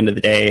about at the end of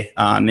the day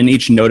in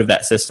each node of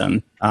that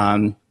system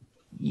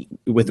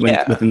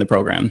within the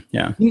program?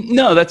 Yeah.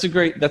 No, that's a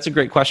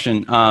great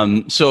question.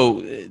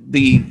 So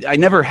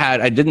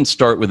I didn't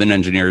start with an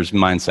engineer's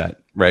mindset,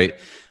 right?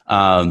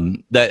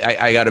 That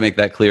I got to make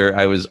that clear.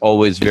 I was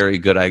always very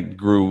good. I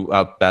grew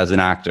up as an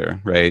actor,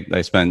 right?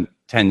 I spent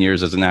 10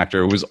 years as an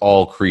actor. It was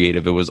all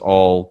creative. It was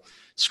all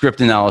script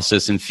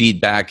analysis and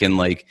feedback and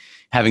like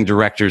having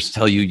directors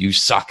tell you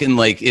suck. And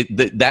like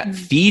that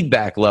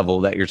feedback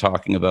level that you're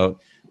talking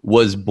about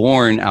was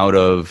born out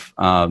of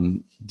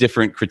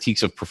different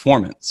critiques of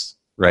performance,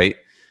 right?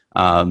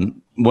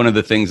 One of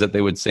the things that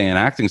they would say in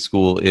acting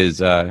school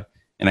is, and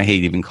I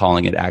hate even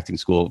calling it acting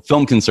school,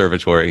 film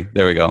conservatory,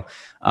 there we go,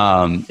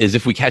 is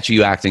if we catch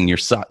you acting, you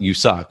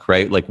suck,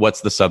 right? Like what's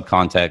the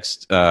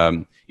subcontext,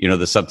 the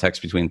subtext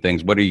between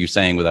things? What are you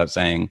saying without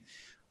saying?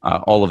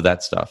 All of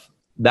that stuff.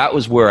 That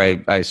was where I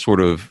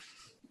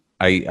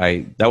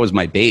that was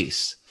my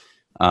base.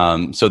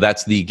 So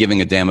that's the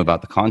giving a damn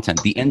about the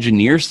content. The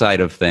engineer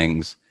side of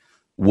things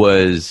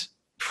was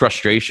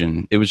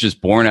frustration. It was just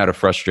born out of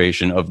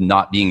frustration of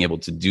not being able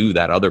to do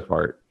that other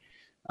part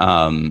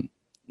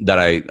that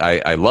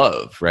I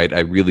love, right?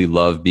 I really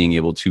love being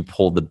able to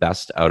pull the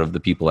best out of the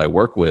people I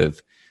work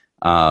with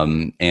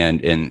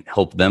and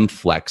help them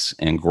flex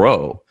and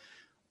grow.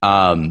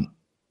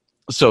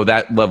 So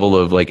that level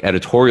of like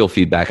editorial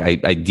feedback,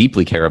 I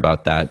deeply care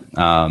about that.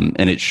 And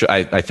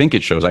I think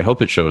it shows, I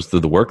hope it shows through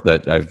the work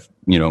that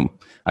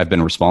I've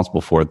been responsible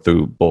for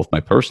through both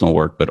my personal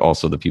work, but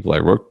also the people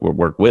I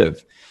work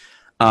with.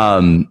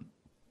 But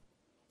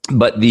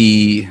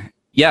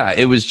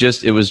it was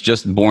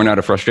just born out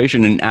of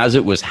frustration. And as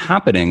it was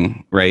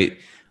happening, right,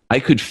 I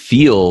could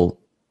feel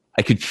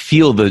I could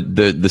feel the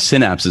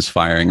synapses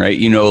firing, right?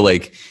 You know,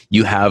 like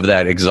you have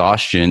that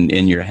exhaustion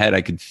in your head.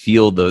 I could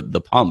feel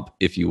the pump,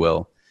 if you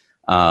will.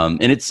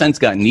 And it's since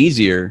gotten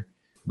easier,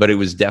 but it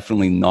was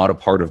definitely not a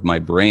part of my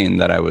brain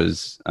that I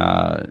was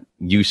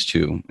used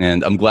to.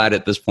 And I'm glad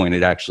at this point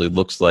it actually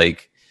looks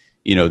like,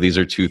 you know, these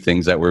are two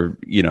things that were,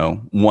 you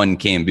know, one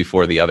came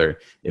before the other.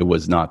 It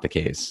was not the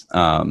case.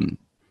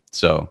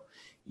 So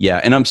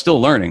yeah, and I'm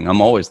still learning.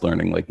 I'm always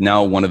learning. Like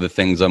now, one of the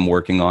things I'm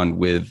working on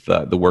with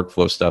the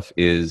workflow stuff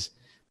is,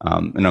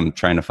 and I'm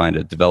trying to find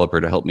a developer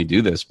to help me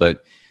do this,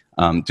 but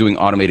doing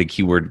automated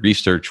keyword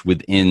research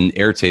within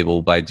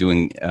Airtable by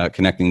doing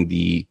connecting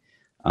the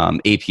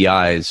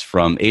APIs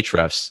from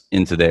Ahrefs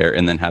into there,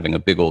 and then having a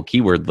big old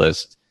keyword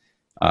list.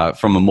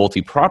 From a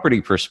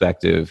multi-property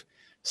perspective,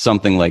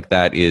 something like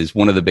that is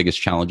one of the biggest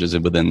challenges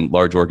within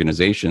large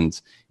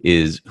organizations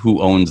is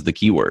who owns the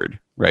keyword,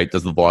 right?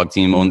 Does the blog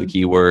team own the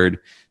keyword?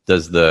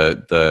 Does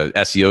the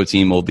SEO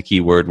team own the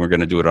keyword? We're going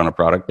to do it on a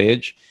product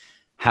page.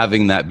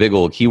 Having that big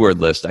old keyword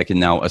list, I can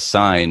now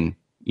assign,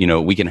 you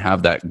know, we can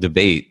have that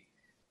debate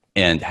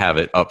and have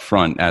it up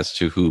front as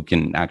to who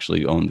can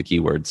actually own the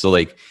keyword. So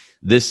like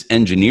this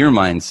engineer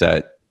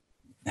mindset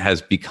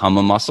has become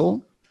a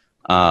muscle,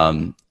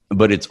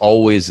 but it's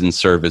always in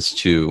service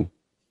to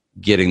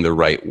getting the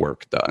right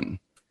work done.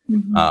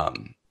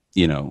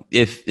 You know,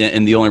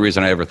 and the only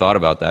reason I ever thought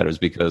about that is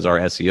because our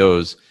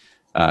SEOs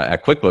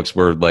at QuickBooks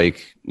were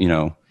like, you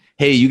know,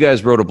 hey, you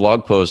guys wrote a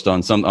blog post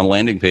on a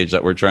landing page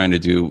that we're trying to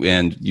do,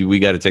 and we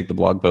got to take the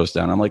blog post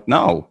down. I'm like,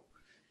 no.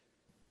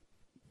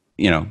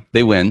 You know,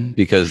 they win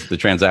because the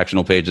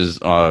transactional pages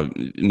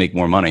make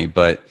more money,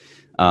 but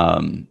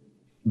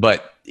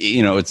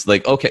you know, it's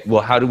like, okay,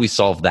 well, how do we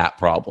solve that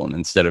problem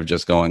instead of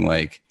just going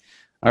like,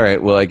 all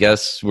right, well, I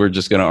guess we're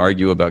just going to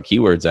argue about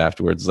keywords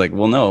afterwards. It's like,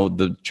 well, no,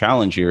 the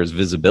challenge here is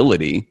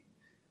visibility.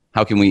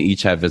 How can we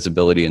each have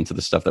visibility into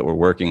the stuff that we're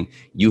working?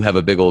 You have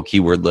a big old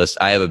keyword list.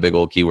 I have a big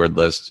old keyword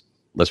list.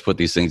 Let's put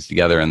these things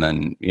together and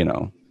then, you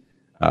know,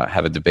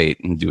 have a debate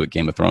and do it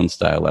Game of Thrones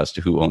style as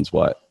to who owns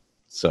what.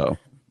 So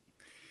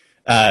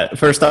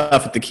first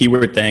off, with the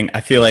keyword thing, I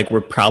feel like we're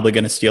probably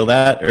going to steal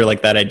that, or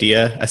like that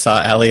idea. I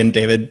saw Allie and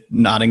David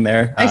nodding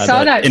there. I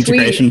saw that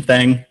integration tweet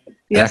thing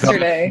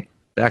yesterday.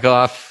 Back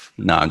off.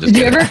 No, I'm just Did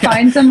kidding. you ever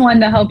find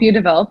someone to help you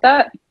develop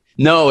that?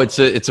 No, it's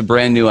a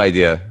brand new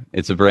idea.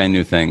 It's a brand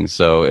new thing.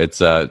 So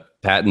it's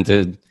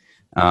patented.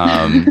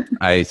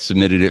 I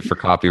submitted it for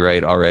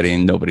copyright already,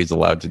 and nobody's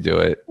allowed to do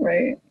it.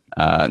 Right.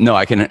 No,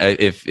 I can.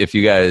 If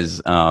you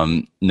guys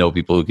know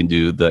people who can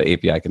do the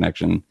API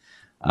connection,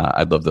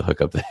 I'd love to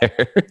hook up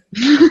there.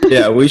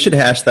 Yeah, we should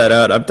hash that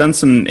out. I've done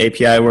some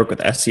API work with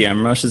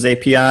SEMrush's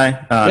API,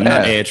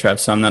 not Ahrefs,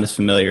 so I'm not as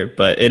familiar,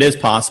 but it is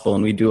possible,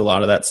 and we do a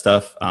lot of that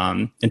stuff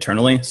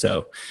internally,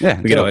 so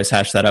we could always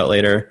hash that out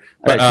later.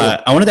 But right,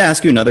 cool. I wanted to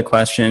ask you another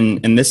question,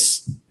 and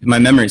this, my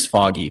memory's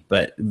foggy,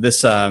 but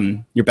this,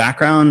 your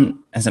background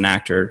as an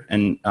actor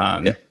and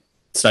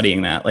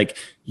studying that, like,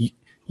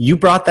 you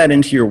brought that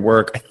into your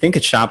work, I think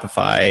at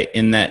Shopify,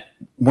 in that,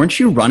 weren't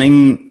you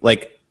running,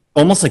 like,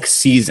 almost like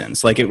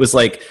seasons? Like, it was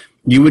like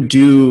you would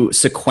do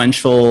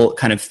sequential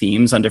kind of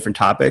themes on different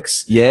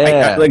topics.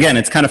 Yeah. Again,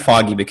 it's kind of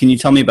foggy, but can you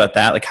tell me about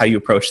that? Like how you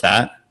approach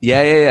that?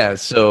 Yeah.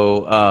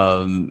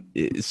 So,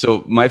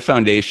 so my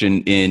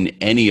foundation in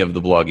any of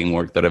the blogging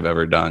work that I've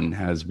ever done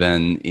has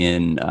been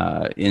in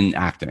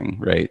acting,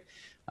 right?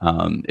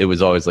 It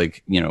was always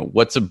like, you know,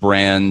 what's a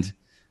brand,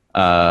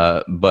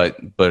 but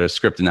a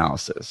script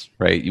analysis,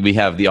 right? We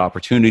have the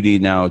opportunity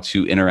now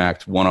to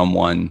interact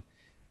one-on-one.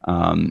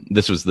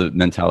 This was the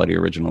mentality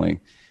originally.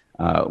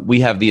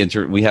 We have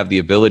the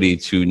ability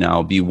to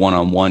now be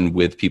one-on-one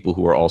with people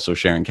who are also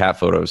sharing cat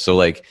photos. So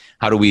like,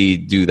 how do we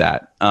do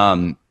that?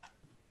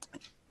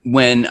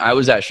 When I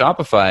was at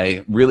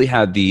Shopify, really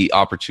had the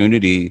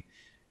opportunity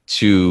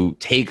to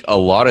take a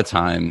lot of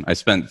time. I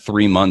spent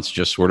 3 months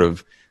just sort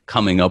of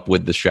coming up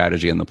with the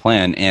strategy and the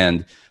plan.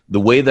 And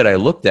the way that I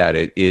looked at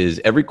it is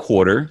every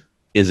quarter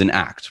is an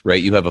act,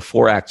 right? You have a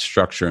 4-act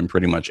structure in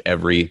pretty much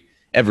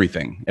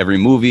everything, every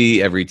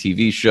movie, every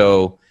TV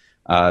show.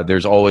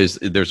 There's always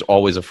a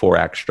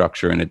 4-act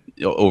structure in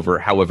it over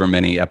however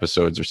many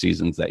episodes or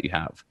seasons that you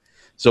have.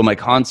 So my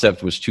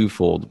concept was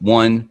twofold.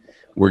 One,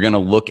 we're going to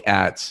look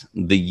at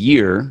the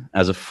year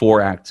as a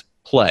 4-act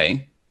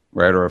play,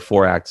 right, or a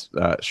 4-act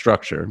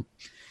structure.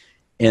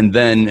 And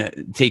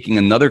then taking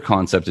another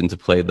concept into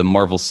play, the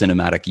Marvel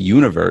Cinematic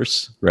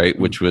Universe, right,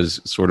 which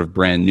was sort of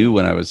brand new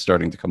when I was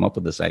starting to come up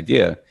with this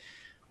idea.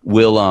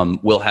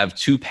 We'll have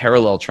 2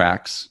 parallel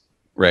tracks,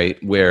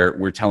 right, where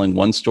we're telling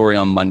one story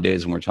on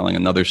Mondays and we're telling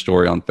another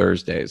story on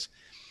Thursdays.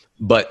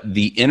 But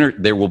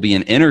there will be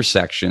an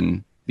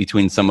intersection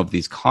between some of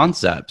these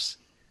concepts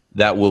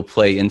that will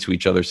play into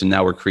each other. So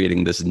now we're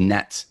creating this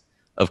net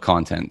of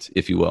content,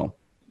 if you will.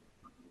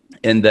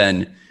 And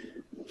then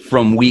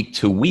from week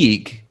to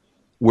week,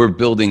 we're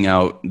building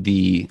out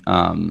the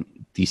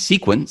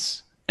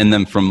sequence. And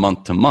then from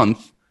month to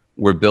month,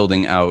 we're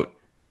building out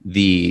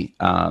the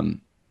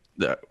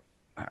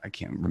I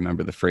can't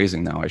remember the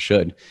phrasing now. I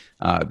should.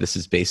 This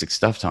is basic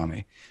stuff,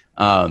 Tommy.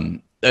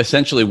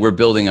 essentially we're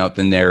building out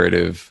the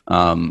narrative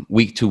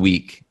week to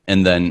week,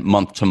 and then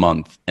month to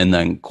month, and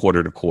then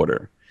quarter to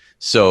quarter.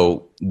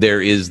 So there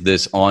is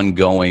this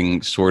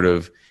ongoing sort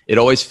of, it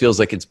always feels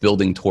like it's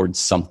building towards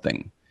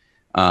something.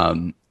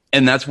 And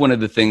that's one of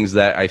the things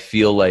that I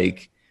feel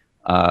like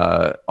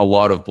a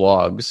lot of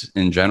blogs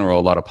in general,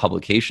 a lot of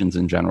publications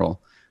in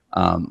general,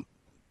 kind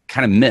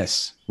of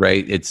miss,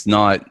 right? It's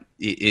not,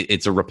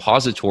 it's a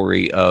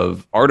repository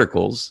of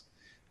articles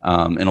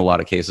in a lot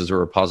of cases, or a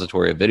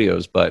repository of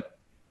videos, but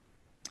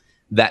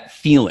that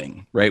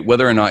feeling, right?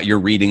 Whether or not you're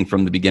reading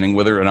from the beginning,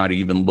 whether or not it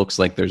even looks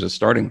like there's a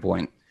starting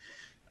point,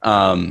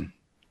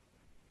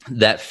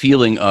 that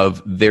feeling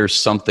of there's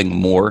something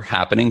more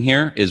happening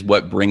here is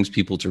what brings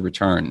people to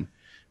return,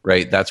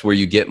 right? That's where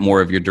you get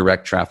more of your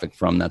direct traffic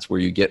from. That's where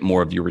you get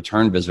more of your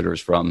return visitors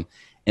from.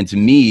 And to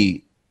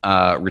me,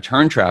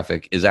 return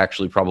traffic is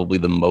actually probably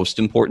the most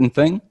important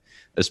thing,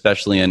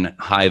 especially in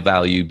high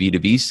value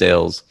B2B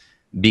sales,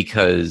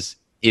 because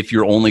if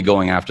you're only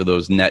going after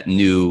those net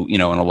new,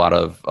 and a lot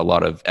of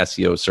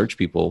SEO search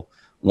people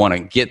want to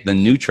get the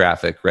new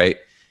traffic, right?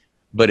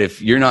 But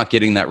if you're not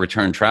getting that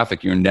return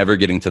traffic, you're never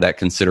getting to that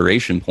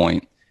consideration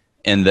point,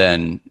 and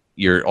then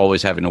you're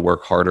always having to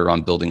work harder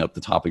on building up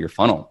the top of your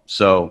funnel.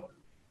 So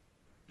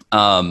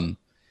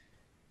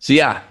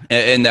yeah,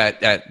 and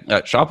at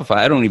Shopify,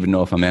 I don't even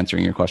know if I'm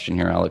answering your question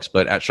here, Alex,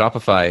 but at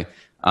Shopify,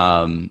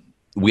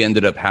 we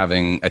ended up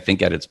having, I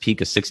think at its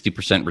peak, a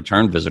 60%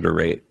 return visitor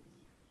rate,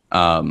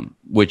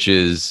 which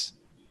is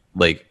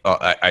like,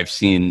 I've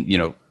seen,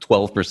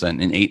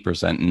 12% and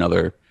 8% in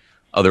other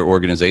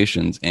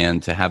organizations.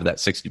 And to have that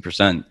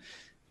 60%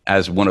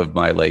 as one of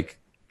my like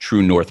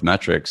true north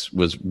metrics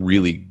was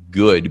really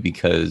good,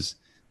 because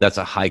that's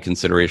a high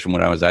consideration.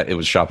 When I was it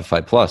was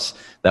Shopify Plus.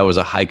 That was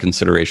a high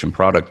consideration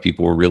product.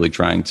 People were really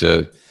trying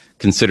to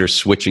consider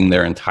switching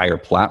their entire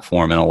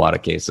platform in a lot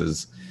of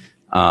cases.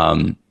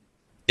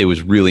 It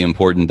was really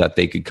important that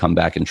they could come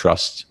back and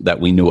trust that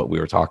we knew what we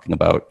were talking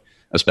about,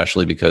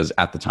 especially because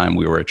at the time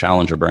we were a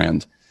challenger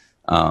brand.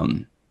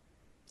 And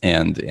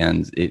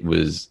it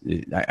was,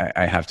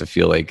 I have to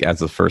feel like as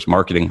the first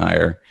marketing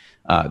hire,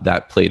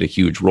 that played a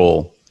huge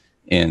role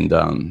in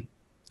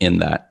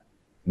that,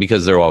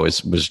 because there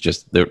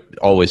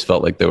always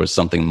felt like there was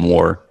something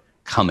more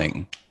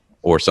coming,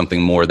 or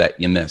something more that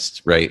you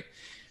missed, right?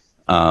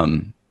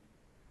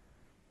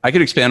 I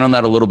could expand on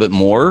that a little bit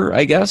more,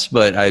 I guess,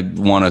 but I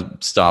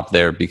want to stop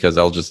there because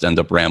I'll just end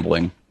up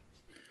rambling.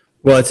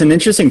 Well, it's an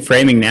interesting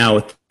framing now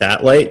with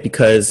that light,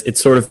 because it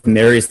sort of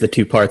marries the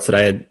two parts that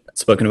I had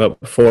spoken about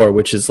before,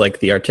 which is like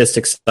the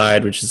artistic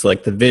side, which is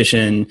like the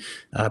vision,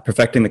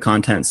 perfecting the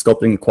content,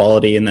 sculpting the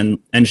quality, and then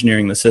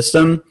engineering the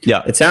system.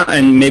 Yeah.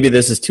 And maybe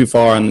this is too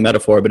far on the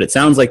metaphor, but it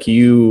sounds like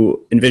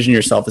you envision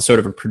yourself as sort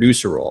of a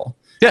producer role.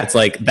 Yeah. It's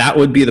like that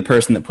would be the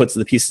person that puts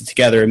the pieces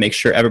together and makes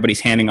sure everybody's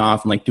handing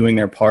off and like doing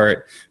their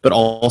part, but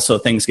also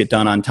things get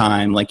done on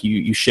time, like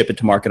you ship it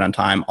to market on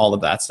time, all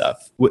of that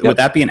stuff. Would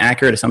that be an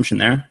accurate assumption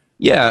there?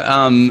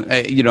 Yeah,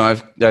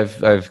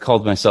 I've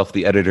called myself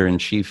the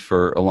editor-in-chief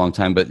for a long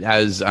time, but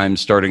as I'm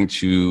starting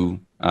to,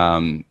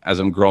 as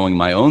I'm growing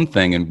my own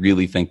thing and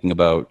really thinking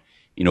about,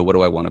 what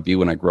do I want to be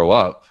when I grow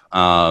up?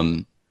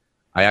 I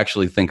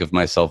actually think of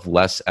myself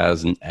less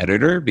as an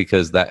editor,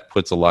 because that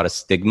puts a lot of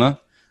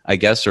stigma, I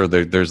guess, or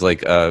there's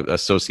like a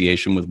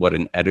association with what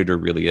an editor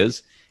really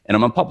is. And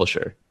I'm a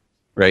publisher,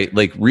 right?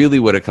 Like really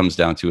what it comes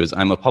down to is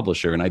I'm a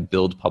publisher and I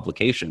build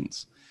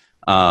publications.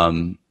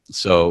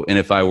 So, and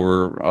if I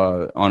were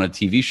on a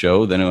TV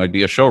show, then I'd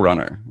be a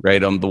showrunner,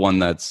 right? I'm the one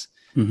that's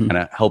kind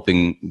of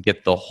helping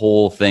get the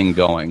whole thing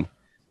going,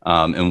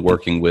 and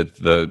working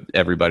with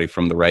everybody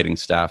from the writing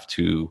staff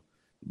to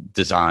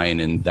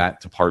design and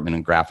that department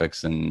and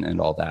graphics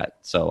and all that.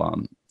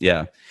 So,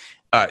 yeah.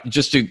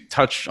 Just to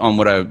touch on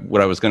what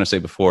I was going to say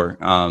before,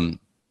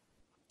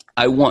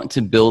 I want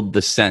to build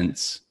the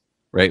sense,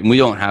 right? And we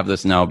don't have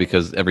this now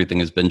because everything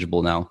is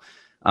bingeable now.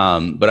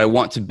 But I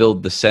want to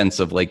build the sense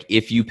of like,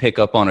 if you pick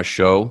up on a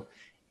show,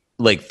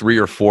 like 3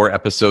 or 4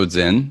 episodes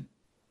in,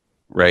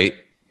 right?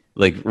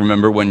 Like,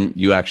 remember when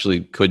you actually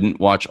couldn't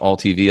watch all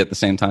TV at the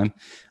same time?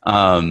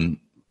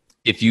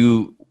 If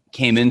you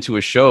came into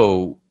a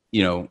show,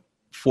 4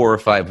 or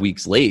 5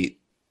 weeks late,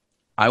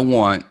 I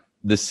want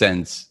the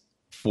sense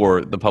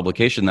for the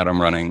publication that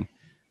I'm running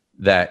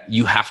that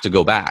you have to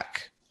go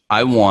back.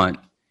 I want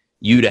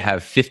you to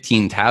have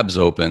 15 tabs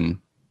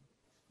open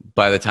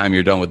by the time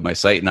you're done with my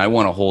site, and I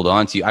want to hold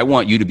on to you. I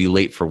want you to be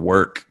late for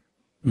work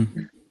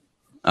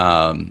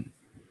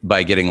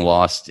by getting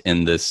lost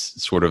in this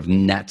sort of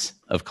net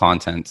of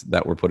content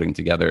that we're putting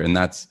together. And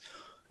that's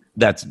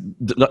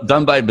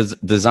done by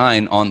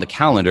design on the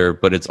calendar,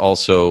 but it's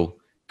also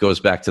goes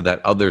back to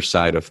that other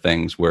side of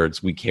things where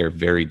we care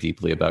very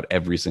deeply about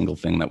every single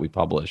thing that we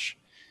publish,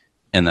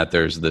 and that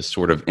there's this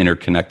sort of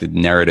interconnected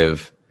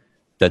narrative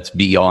that's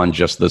beyond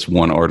just this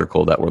one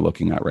article that we're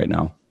looking at right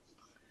now.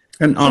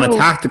 And on a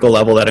tactical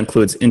level, that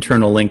includes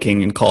internal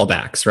linking and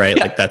callbacks, right?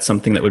 Yeah. Like that's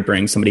something that would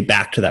bring somebody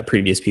back to that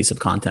previous piece of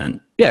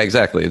content. Yeah,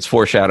 exactly. It's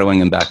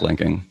foreshadowing and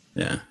backlinking.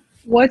 Yeah.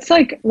 What's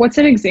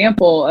an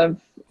example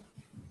of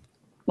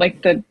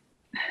like the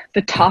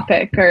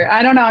topic, or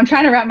I don't know. I'm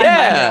trying to wrap my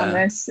mind around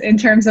this in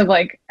terms of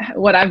like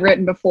what I've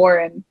written before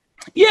and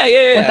what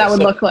that would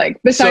look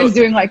like. Besides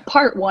doing like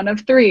part 1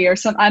 of 3 or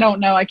something. I don't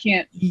know. I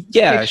can't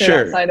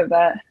picture outside of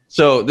that.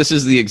 So this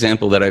is the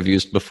example that I've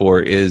used before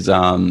is,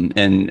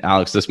 and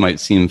Alex, this might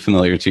seem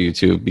familiar to you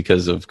too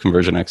because of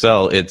Conversion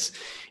XL. It's,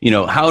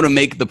 how to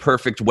make the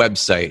perfect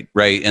website,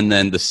 right? And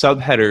then the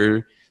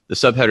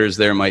subheaders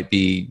there might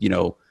be,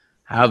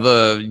 have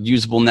a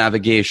usable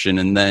navigation,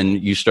 and then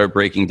you start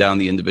breaking down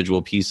the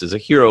individual pieces, a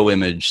hero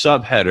image,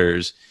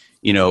 subheaders,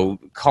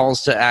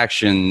 calls to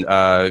action,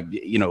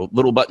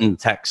 little button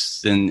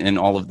text and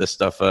all of this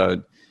stuff,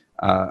 a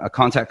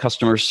contact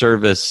customer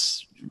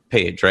service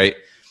page, right?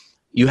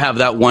 You have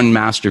that one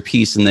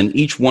masterpiece, and then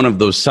each one of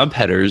those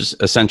subheaders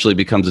essentially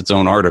becomes its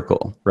own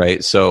article,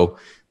 right? So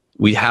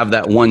we have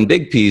that one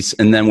big piece,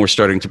 and then we're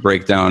starting to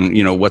break down,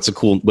 what's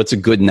a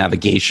good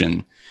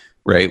navigation,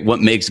 right? What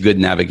makes good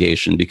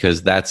navigation?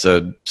 Because that's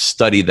a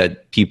study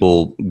that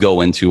people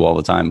go into all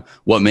the time.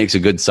 What makes a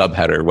good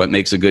subheader? What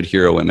makes a good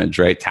hero image,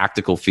 right?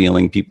 Tactical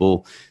feeling.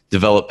 People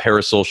develop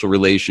parasocial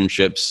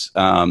relationships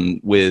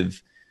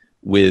with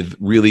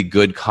really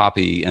good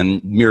copy,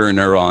 and mirror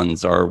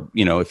neurons are,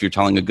 if you're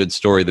telling a good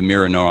story, the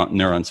mirror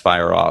neurons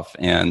fire off.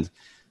 And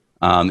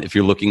if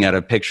you're looking at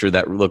a picture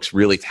that looks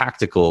really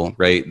tactical,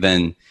 right,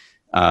 then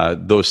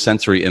those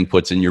sensory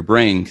inputs in your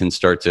brain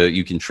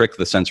you can trick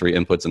the sensory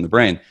inputs in the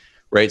brain,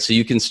 right? So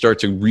you can start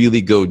to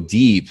really go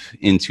deep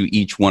into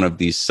each one of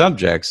these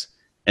subjects.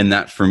 And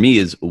that for me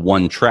is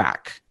one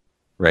track,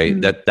 right?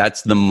 Mm-hmm.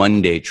 That's the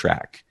Monday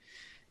track.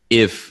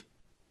 If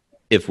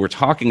we're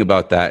talking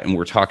about that, and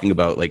we're talking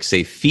about, like,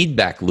 say,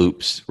 feedback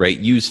loops, right?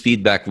 Use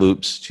feedback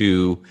loops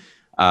to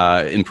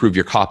improve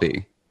your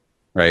copy,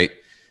 right?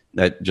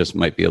 That just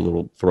might be a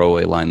little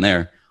throwaway line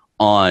there.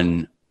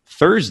 On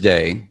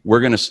Thursday, we're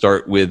going to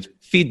start with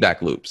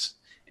feedback loops,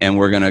 and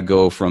we're going to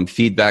go from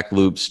feedback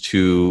loops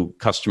to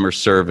customer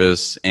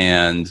service,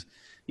 and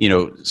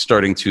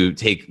starting to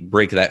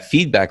break that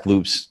feedback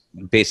loops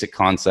basic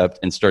concept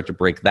and start to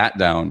break that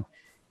down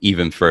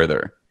even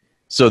further.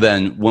 So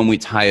then when we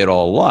tie it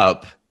all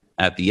up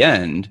at the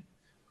end,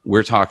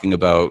 we're talking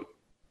about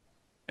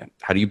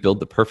how do you build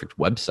the perfect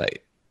website,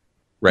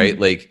 right?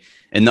 Mm-hmm. Like,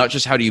 and not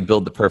just how do you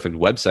build the perfect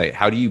website,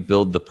 how do you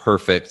build the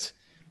perfect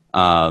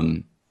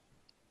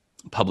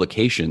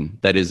publication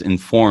that is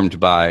informed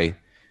by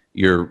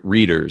your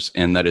readers,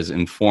 and that is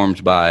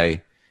informed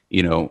by,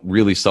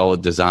 really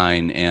solid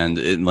design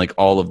and like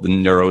all of the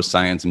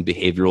neuroscience and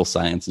behavioral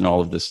science and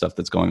all of this stuff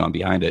that's going on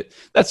behind it.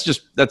 That's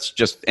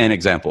just an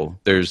example.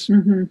 There's,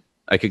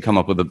 I could come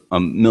up with a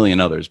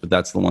million others, but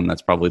that's the one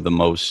that's probably the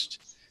most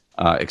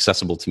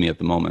accessible to me at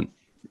the moment.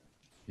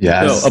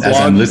 Yeah, as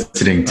I'm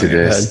listening to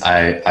this,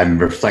 I'm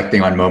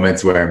reflecting on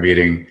moments where I'm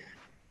reading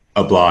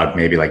a blog,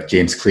 maybe like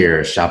James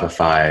Clear,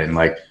 Shopify, and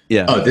like,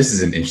 oh, this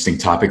is an interesting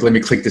topic. Let me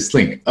click this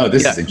link. Oh,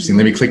 this is interesting.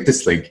 Let me click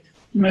this link.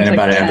 And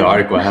about the end of the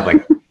article, I have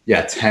like,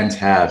 10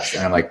 tabs.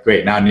 And I'm like,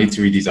 great, now I need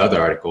to read these other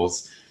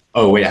articles.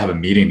 Oh, wait, I have a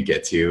meeting to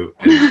get to.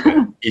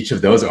 And each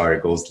of those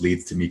articles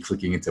leads to me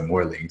clicking into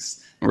more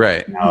links.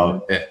 Right.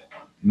 Now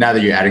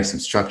that you're adding some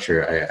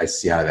structure, I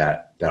see how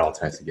that all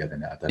ties together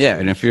now. That's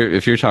and if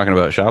you're talking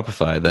about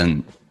Shopify,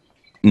 then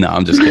no,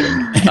 I'm just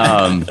kidding.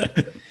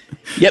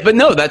 But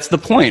no, that's the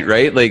point,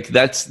 right? Like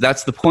that's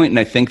the point. And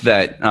I think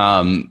that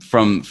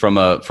from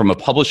a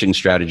publishing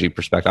strategy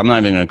perspective, I'm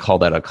not even going to call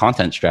that a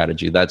content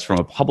strategy. That's from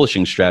a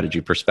publishing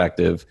strategy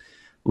perspective.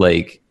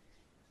 Like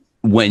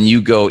when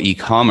you go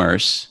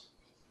e-commerce,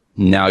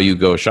 now you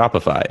go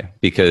Shopify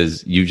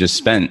because you just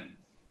spent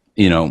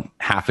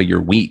half of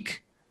your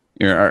week,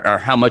 or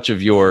how much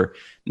of your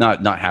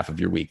not half of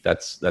your week.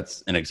 That's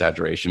an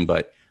exaggeration,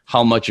 but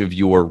how much of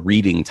your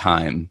reading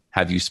time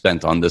have you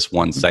spent on this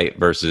one site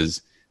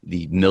versus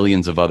the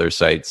millions of other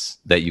sites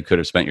that you could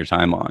have spent your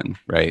time on,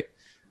 right?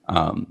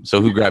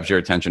 So who grabs your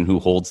attention, who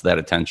holds that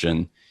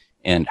attention,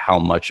 and how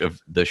much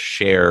of the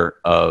share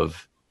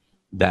of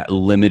that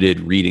limited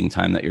reading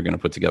time that you're going to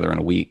put together in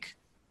a week,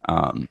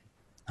 how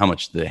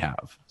much do they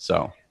have?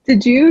 So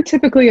did you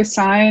typically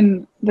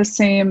assign the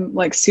same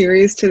like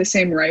series to the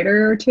same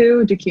writer or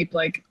two to keep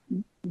like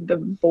the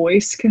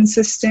voice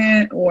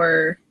consistent,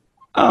 or?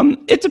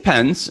 It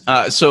depends.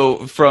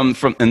 So from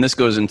and this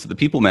goes into the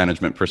people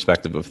management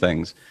perspective of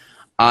things.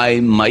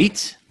 I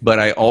might, but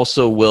I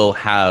also will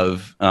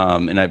have,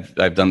 and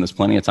I've done this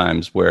plenty of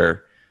times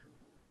where,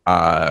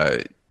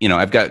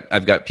 I've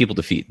got people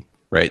to feed,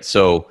 right?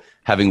 So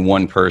having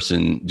one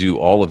person do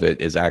all of it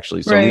is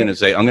actually, so right.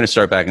 I'm going to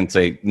start back and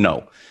say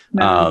no.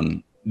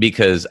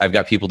 Because I've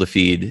got people to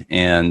feed,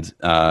 and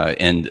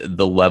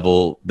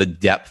the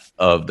depth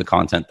of the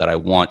content that I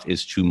want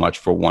is too much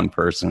for one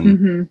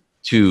person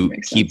to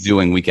keep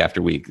doing week after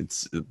week.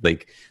 It's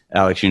like,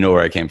 Alex, you know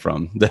where I came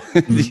from.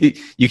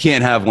 You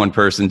can't have one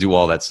person do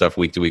all that stuff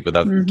week to week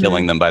without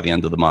killing them by the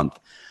end of the month.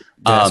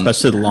 Yeah,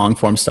 especially the long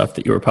form stuff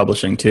that you were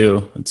publishing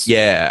too. It's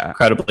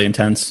incredibly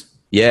intense.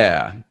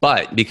 Yeah,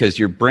 but because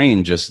your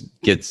brain just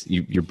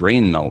your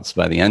brain melts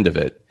by the end of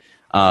it.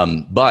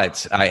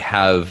 But I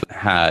have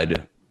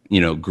had,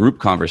 group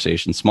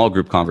conversations, small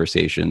group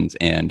conversations,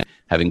 and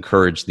have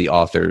encouraged the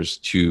authors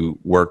to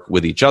work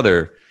with each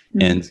other.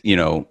 And,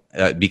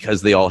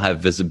 because they all have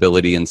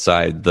visibility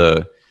inside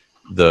the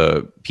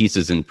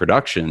pieces in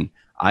production,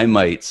 I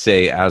might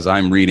say, as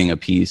I'm reading a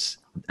piece,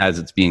 as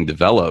it's being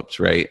developed,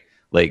 right?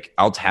 Like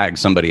I'll tag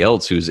somebody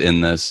else who's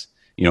in this,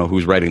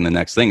 who's writing the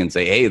next thing and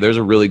say, hey, there's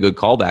a really good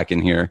callback in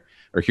here,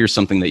 or here's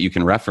something that you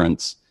can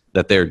reference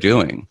that they're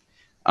doing.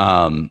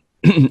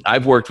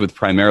 I've worked with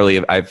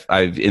primarily,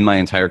 I've in my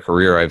entire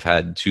career, I've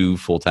had 2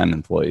 full-time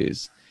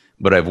employees,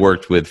 but I've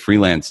worked with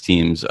freelance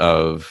teams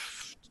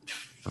of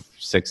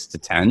 6 to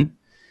 10.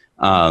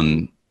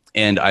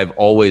 And I've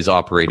always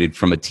operated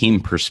from a team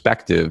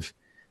perspective,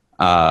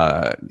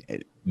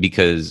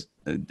 because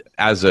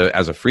as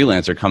a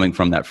freelancer coming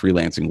from that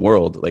freelancing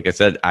world, like I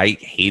said, I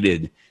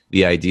hated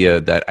the idea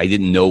that I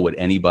didn't know what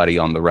anybody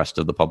on the rest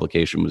of the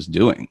publication was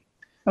doing.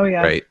 Oh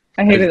yeah. Right.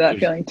 I hated that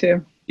feeling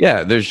too.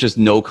 Yeah. There's just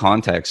no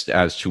context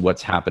as to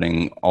what's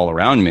happening all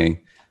around me.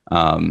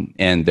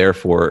 And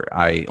therefore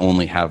I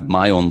only have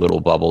my own little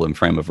bubble and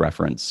frame of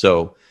reference.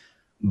 So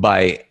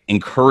by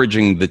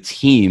encouraging the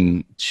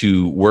team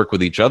to work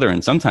with each other,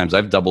 and sometimes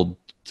I've doubled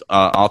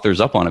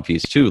authors up on a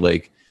piece too.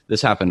 Like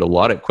this happened a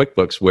lot at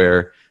QuickBooks,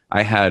 where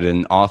I had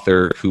an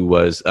author who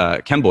was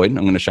Ken Boyd. I'm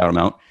going to shout him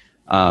out.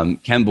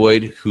 Ken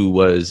Boyd, who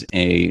was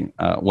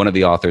one of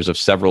the authors of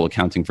several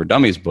Accounting for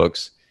Dummies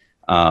books.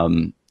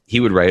 He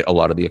would write a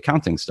lot of the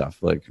accounting stuff.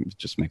 Like it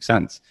just makes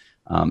sense.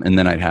 And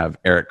then I'd have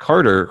Eric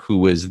Carter, who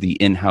was the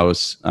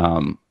in-house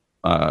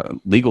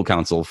legal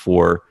counsel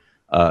for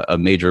a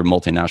major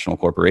multinational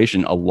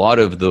corporation. A lot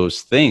of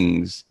those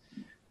things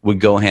would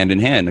go hand in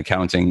hand,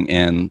 accounting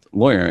and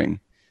lawyering.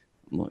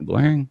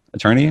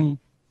 Attorneying?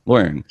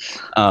 Lawyering.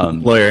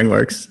 Lawyering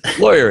works.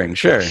 Lawyering,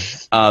 sure.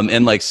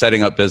 And like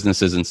setting up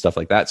businesses and stuff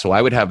like that. So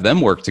I would have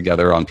them work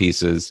together on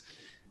pieces,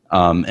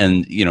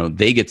 and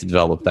they get to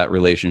develop that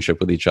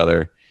relationship with each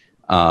other.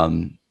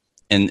 And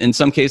in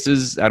some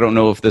cases, I don't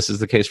know if this is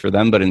the case for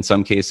them, but in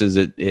some cases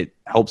it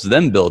helps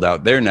them build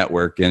out their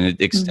network, and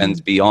it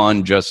extends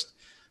beyond just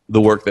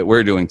the work that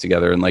we're doing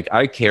together. And like,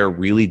 I care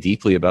really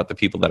deeply about the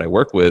people that I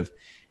work with.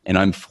 And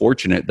I'm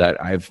fortunate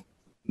that I've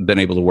been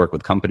able to work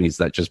with companies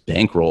that just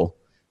bankroll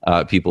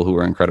people who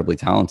are incredibly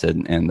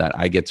talented, and that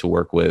I get to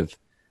work with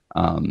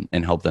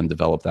and help them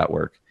develop that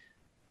work.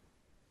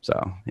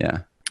 So,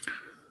 yeah.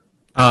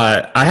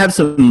 I have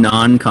some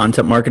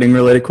non-content marketing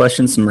related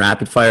questions, some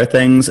rapid fire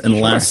things,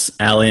 unless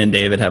Allie and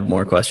David have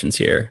more questions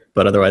here.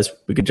 But otherwise,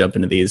 we could jump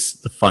into the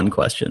fun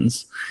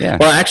questions. Yeah.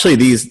 Well, actually,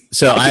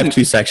 I have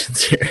 2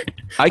 sections here.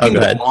 I can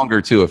go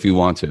longer too if you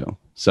want to.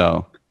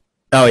 So.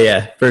 Oh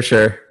yeah, for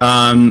sure.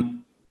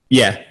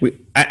 Yeah,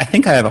 I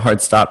think I have a hard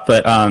stop,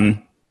 but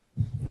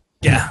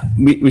yeah,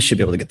 we should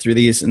be able to get through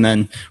these, and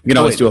then we can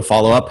always do a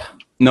follow up.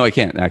 No, I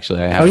can't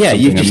actually. I have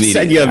you just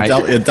said you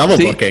have double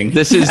booking.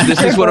 This is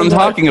what I'm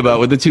talking about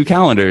with the 2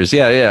 calendars.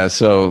 Yeah.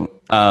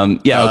 So okay,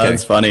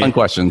 that's funny. Fun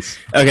questions.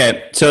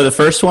 Okay, so the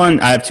first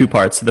one, I have 2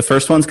 parts. The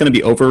first one's going to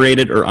be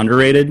overrated or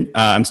underrated.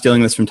 I'm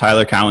stealing this from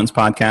Tyler Cowen's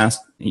podcast.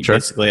 Sure.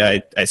 Basically,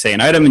 I say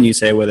an item, and you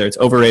say whether it's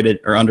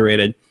overrated or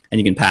underrated, and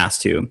you can pass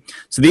too.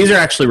 So these are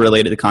actually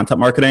related to content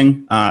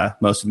marketing,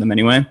 most of them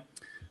anyway.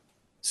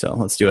 So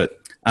let's do it.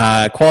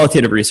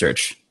 Qualitative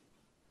research.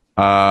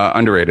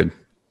 Underrated.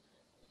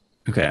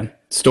 Okay.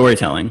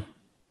 Storytelling.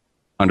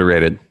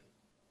 Underrated.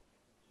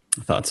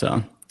 I thought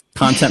so.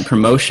 Content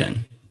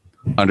promotion.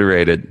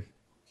 Underrated.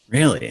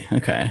 Really?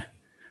 Okay.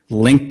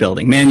 Link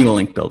building. Manual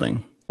link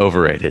building.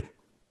 Overrated.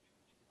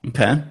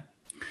 Okay.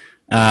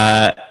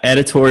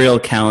 Editorial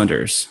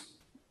calendars.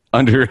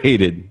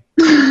 Underrated.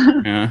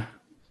 Yeah.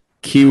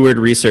 Keyword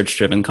research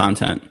driven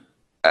content.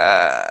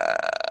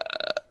 I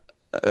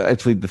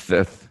plead the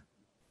 5th.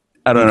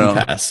 I don't know.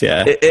 Pass,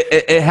 yeah.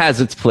 It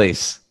has its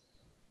place.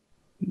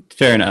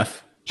 Fair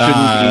enough.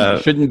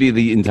 Shouldn't be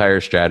the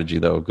entire strategy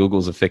though.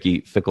 Google's a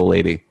fickle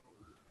lady.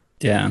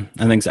 Yeah,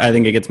 I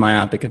think it gets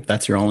myopic if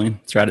that's your only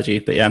strategy.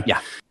 But yeah. Yeah.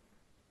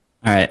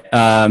 All right.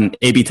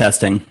 A/B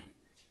testing.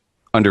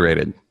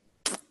 Underrated.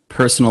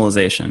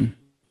 Personalization.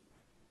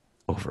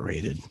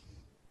 Overrated.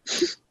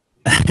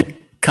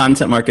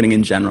 Content marketing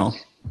in general.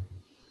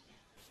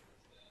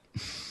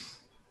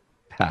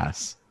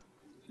 Pass.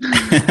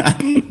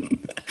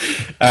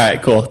 All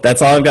right, cool.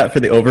 That's all I've got for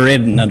the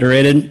overrated and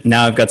underrated.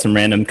 Now I've got some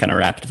random kind of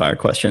rapid fire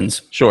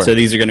questions. Sure. So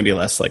these are going to be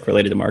less like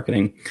related to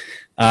marketing.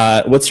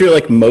 What's your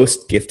like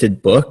most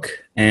gifted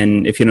book?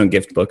 And if you don't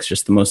gift books,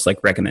 just the most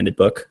like recommended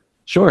book.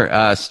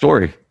 Sure.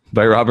 Story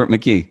by Robert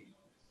McKee.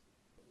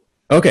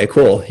 Okay,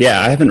 cool. Yeah,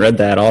 I haven't read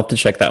that. I'll have to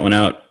check that one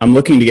out. I'm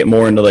looking to get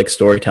more into like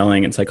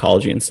storytelling and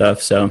psychology and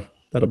stuff. So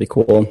that'll be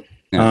cool.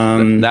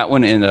 Yeah, that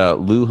one in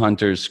Lou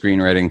Hunter's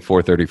Screenwriting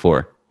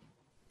 434.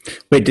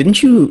 Wait,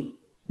 didn't you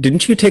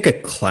take a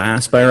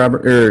class by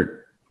Robert?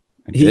 Or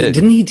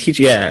didn't he teach?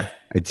 Yeah,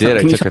 I did. Can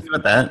I you took talk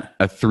about that?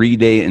 a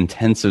 3-day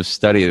intensive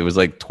study. It was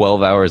like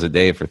 12 hours a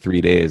day for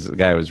 3 days. The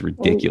guy was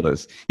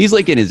ridiculous. He's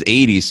like in his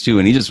 80s too,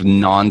 and he just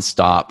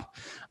nonstop.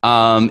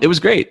 It was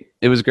great.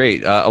 It was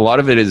great. A lot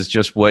of it is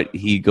just what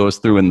he goes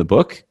through in the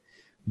book,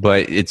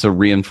 but it's a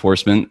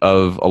reinforcement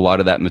of a lot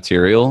of that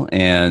material.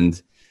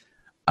 And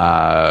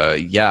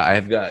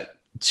I've got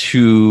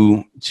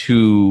two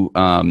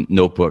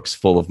notebooks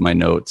full of my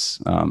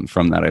notes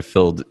from that. I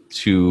filled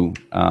 2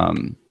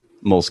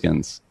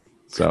 moleskins.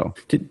 So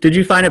did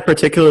you find it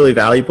particularly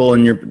valuable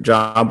in your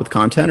job with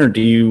content, or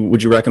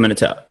would you recommend it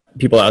to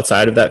people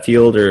outside of that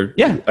field? Or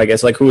yeah, I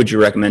guess, like, who would you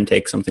recommend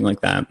take something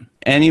like that?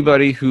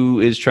 Anybody who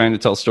is trying to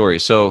tell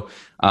stories. So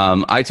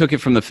I took it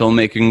from the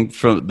filmmaking,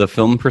 from the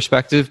film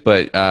perspective,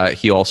 but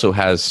he also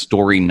has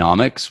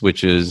Storynomics,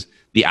 which is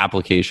the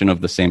application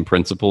of the same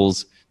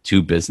principles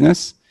to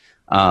business.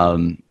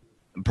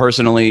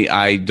 Personally,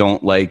 I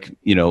don't like,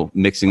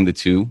 mixing the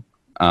two.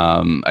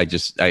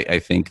 I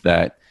think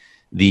that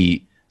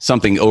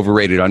something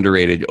overrated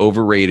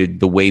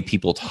the way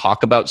people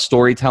talk about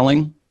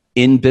storytelling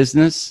in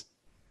business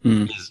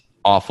is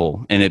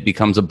awful, and it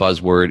becomes a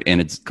buzzword,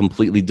 and it's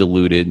completely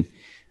diluted.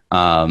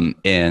 I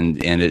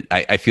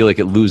feel like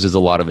it loses a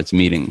lot of its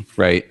meaning,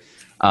 right?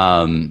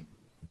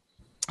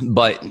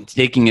 But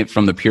taking it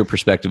from the pure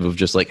perspective of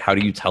just like, how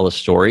do you tell a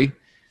story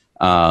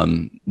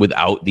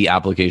without the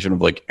application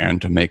of like,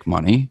 and to make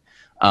money?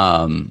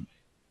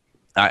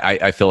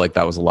 I feel like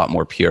that was a lot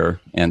more pure,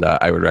 and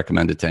I would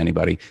recommend it to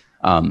anybody.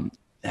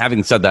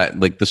 Having said that,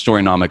 like, the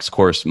Storynomics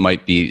course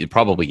it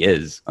probably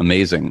is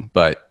amazing,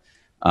 but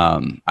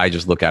I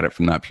just look at it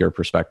from that pure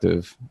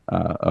perspective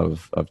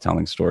of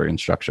telling story and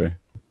structure.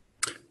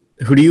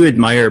 Who do you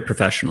admire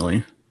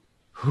professionally?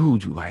 Who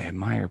do I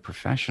admire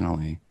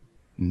professionally?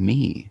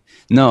 Me?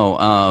 No,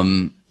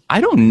 I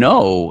don't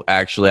know,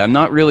 actually. I'm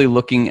not really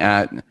looking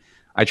at...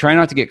 I try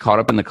not to get caught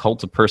up in the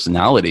cult of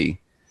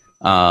personality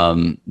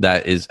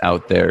that is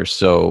out there.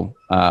 So,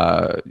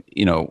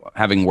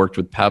 having worked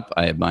with Pep,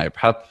 I admire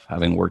Pep.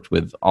 Having worked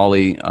with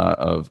Ollie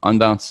of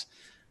Unbounce,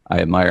 I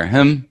admire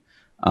him.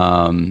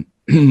 I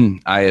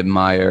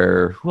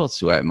admire... Who else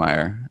do I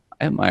admire?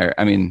 I admire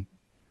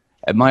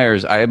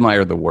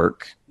the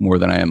work more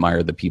than I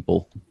admire the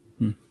people.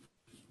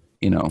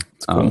 Cool.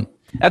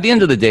 At the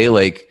end of the day,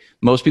 like,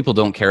 most people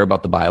don't care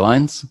about the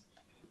bylines,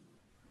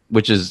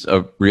 which is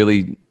a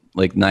really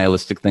like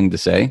nihilistic thing to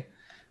say.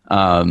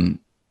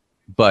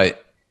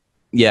 But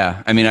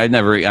yeah,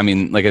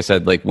 like I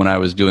said, like, when I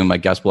was doing my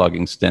guest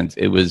blogging stint,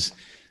 it was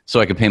so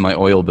I could pay my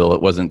oil bill.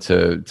 It wasn't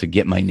to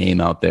get my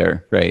name out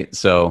there. Right.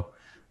 So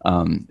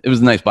it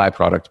was a nice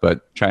byproduct,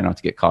 but try not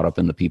to get caught up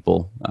in the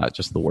people,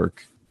 just the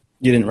work.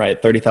 You didn't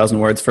write 30,000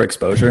 words for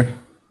exposure?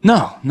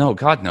 No,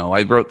 God, no.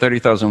 I wrote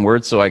 30,000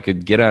 words so I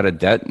could get out of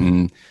debt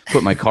and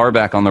put my car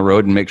back on the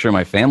road and make sure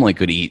my family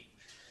could eat.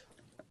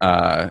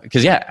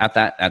 Because at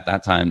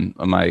that time,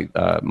 my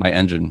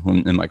engine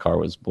in my car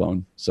was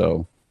blown,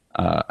 so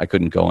I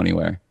couldn't go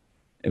anywhere.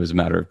 It was a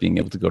matter of being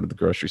able to go to the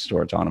grocery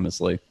store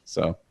autonomously.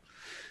 So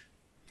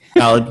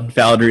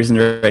valid reason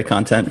to write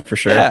content, for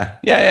sure.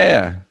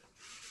 Yeah.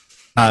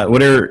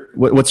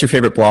 What's your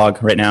favorite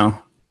blog right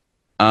now?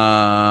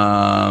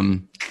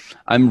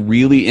 I'm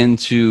really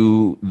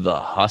into The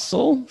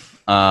Hustle,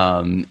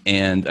 and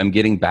I'm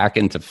getting back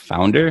into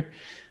Founder.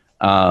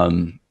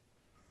 Honestly,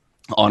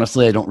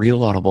 I don't read a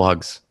lot of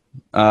blogs.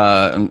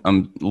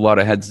 I'm a lot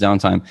of heads down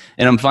time,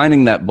 and I'm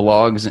finding that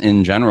blogs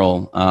in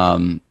general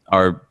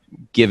are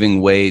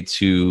giving way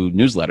to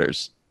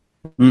newsletters.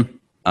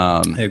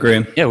 I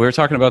agree. Yeah, we were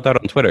talking about that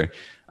on Twitter.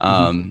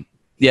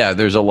 Yeah,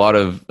 there's a lot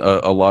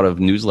of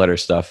newsletter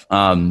stuff.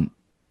 I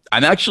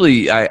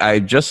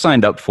just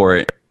signed up for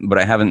it, but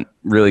I haven't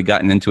really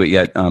gotten into it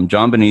yet.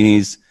 John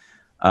Bonini's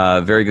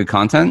Very Good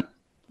Content.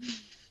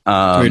 We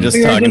were just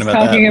talking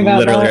about that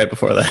literally right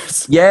before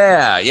this.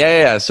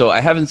 Yeah. So I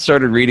haven't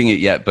started reading it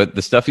yet, but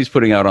the stuff he's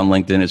putting out on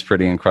LinkedIn is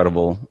pretty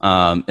incredible.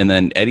 And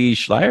then Eddie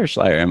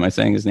Schleier, am I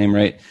saying his name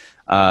right?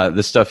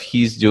 The stuff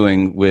he's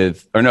doing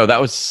that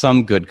was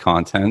Some Good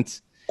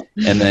Content.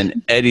 And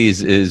then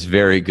Eddie's is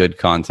Very Good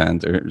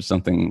Content, or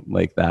something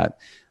like that.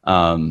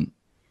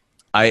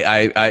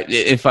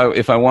 If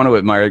I want to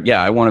admire,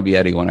 I want to be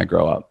Eddie when I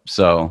grow up.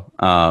 So,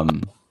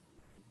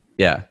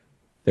 there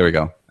we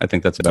go. I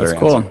think that's a better answer.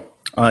 Cool.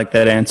 I like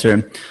that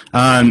answer.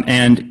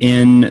 And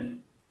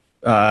in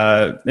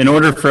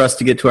order for us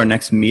to get to our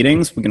next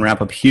meetings, we can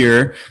wrap up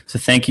here. So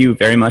thank you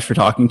very much for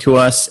talking to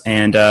us.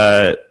 And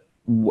I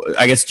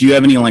guess, do you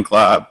have any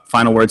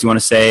final words you want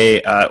to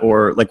say,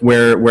 or like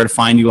where to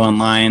find you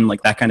online,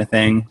 like that kind of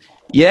thing?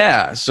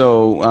 Yeah.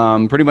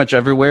 So pretty much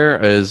everywhere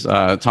is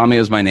Tommy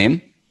is my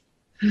name.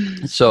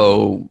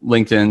 So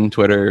LinkedIn,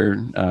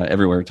 Twitter,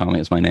 everywhere, Tommy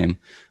is my name.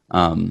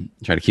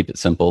 Try to keep it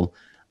simple.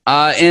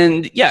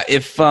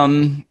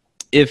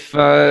 If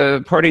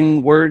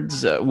parting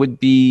words would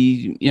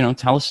be,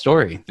 tell a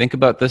story. Think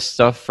about this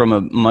stuff from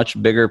a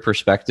much bigger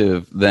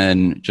perspective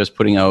than just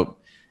putting out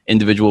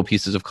individual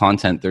pieces of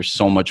content. There's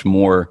so much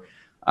more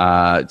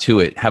to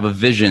it. Have a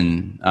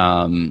vision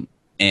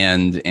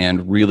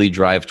and really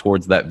drive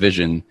towards that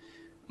vision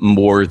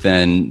more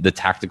than the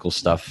tactical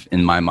stuff,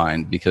 in my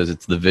mind, because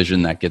it's the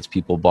vision that gets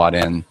people bought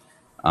in,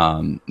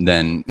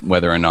 than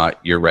whether or not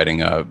you're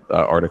writing a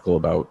article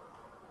about,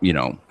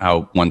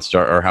 how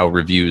 1-star or how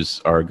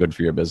reviews are good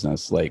for your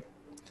business. Like,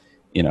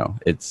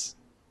 it's,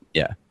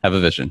 have a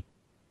vision.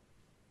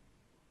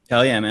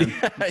 Hell yeah, man.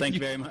 Thank you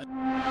very much.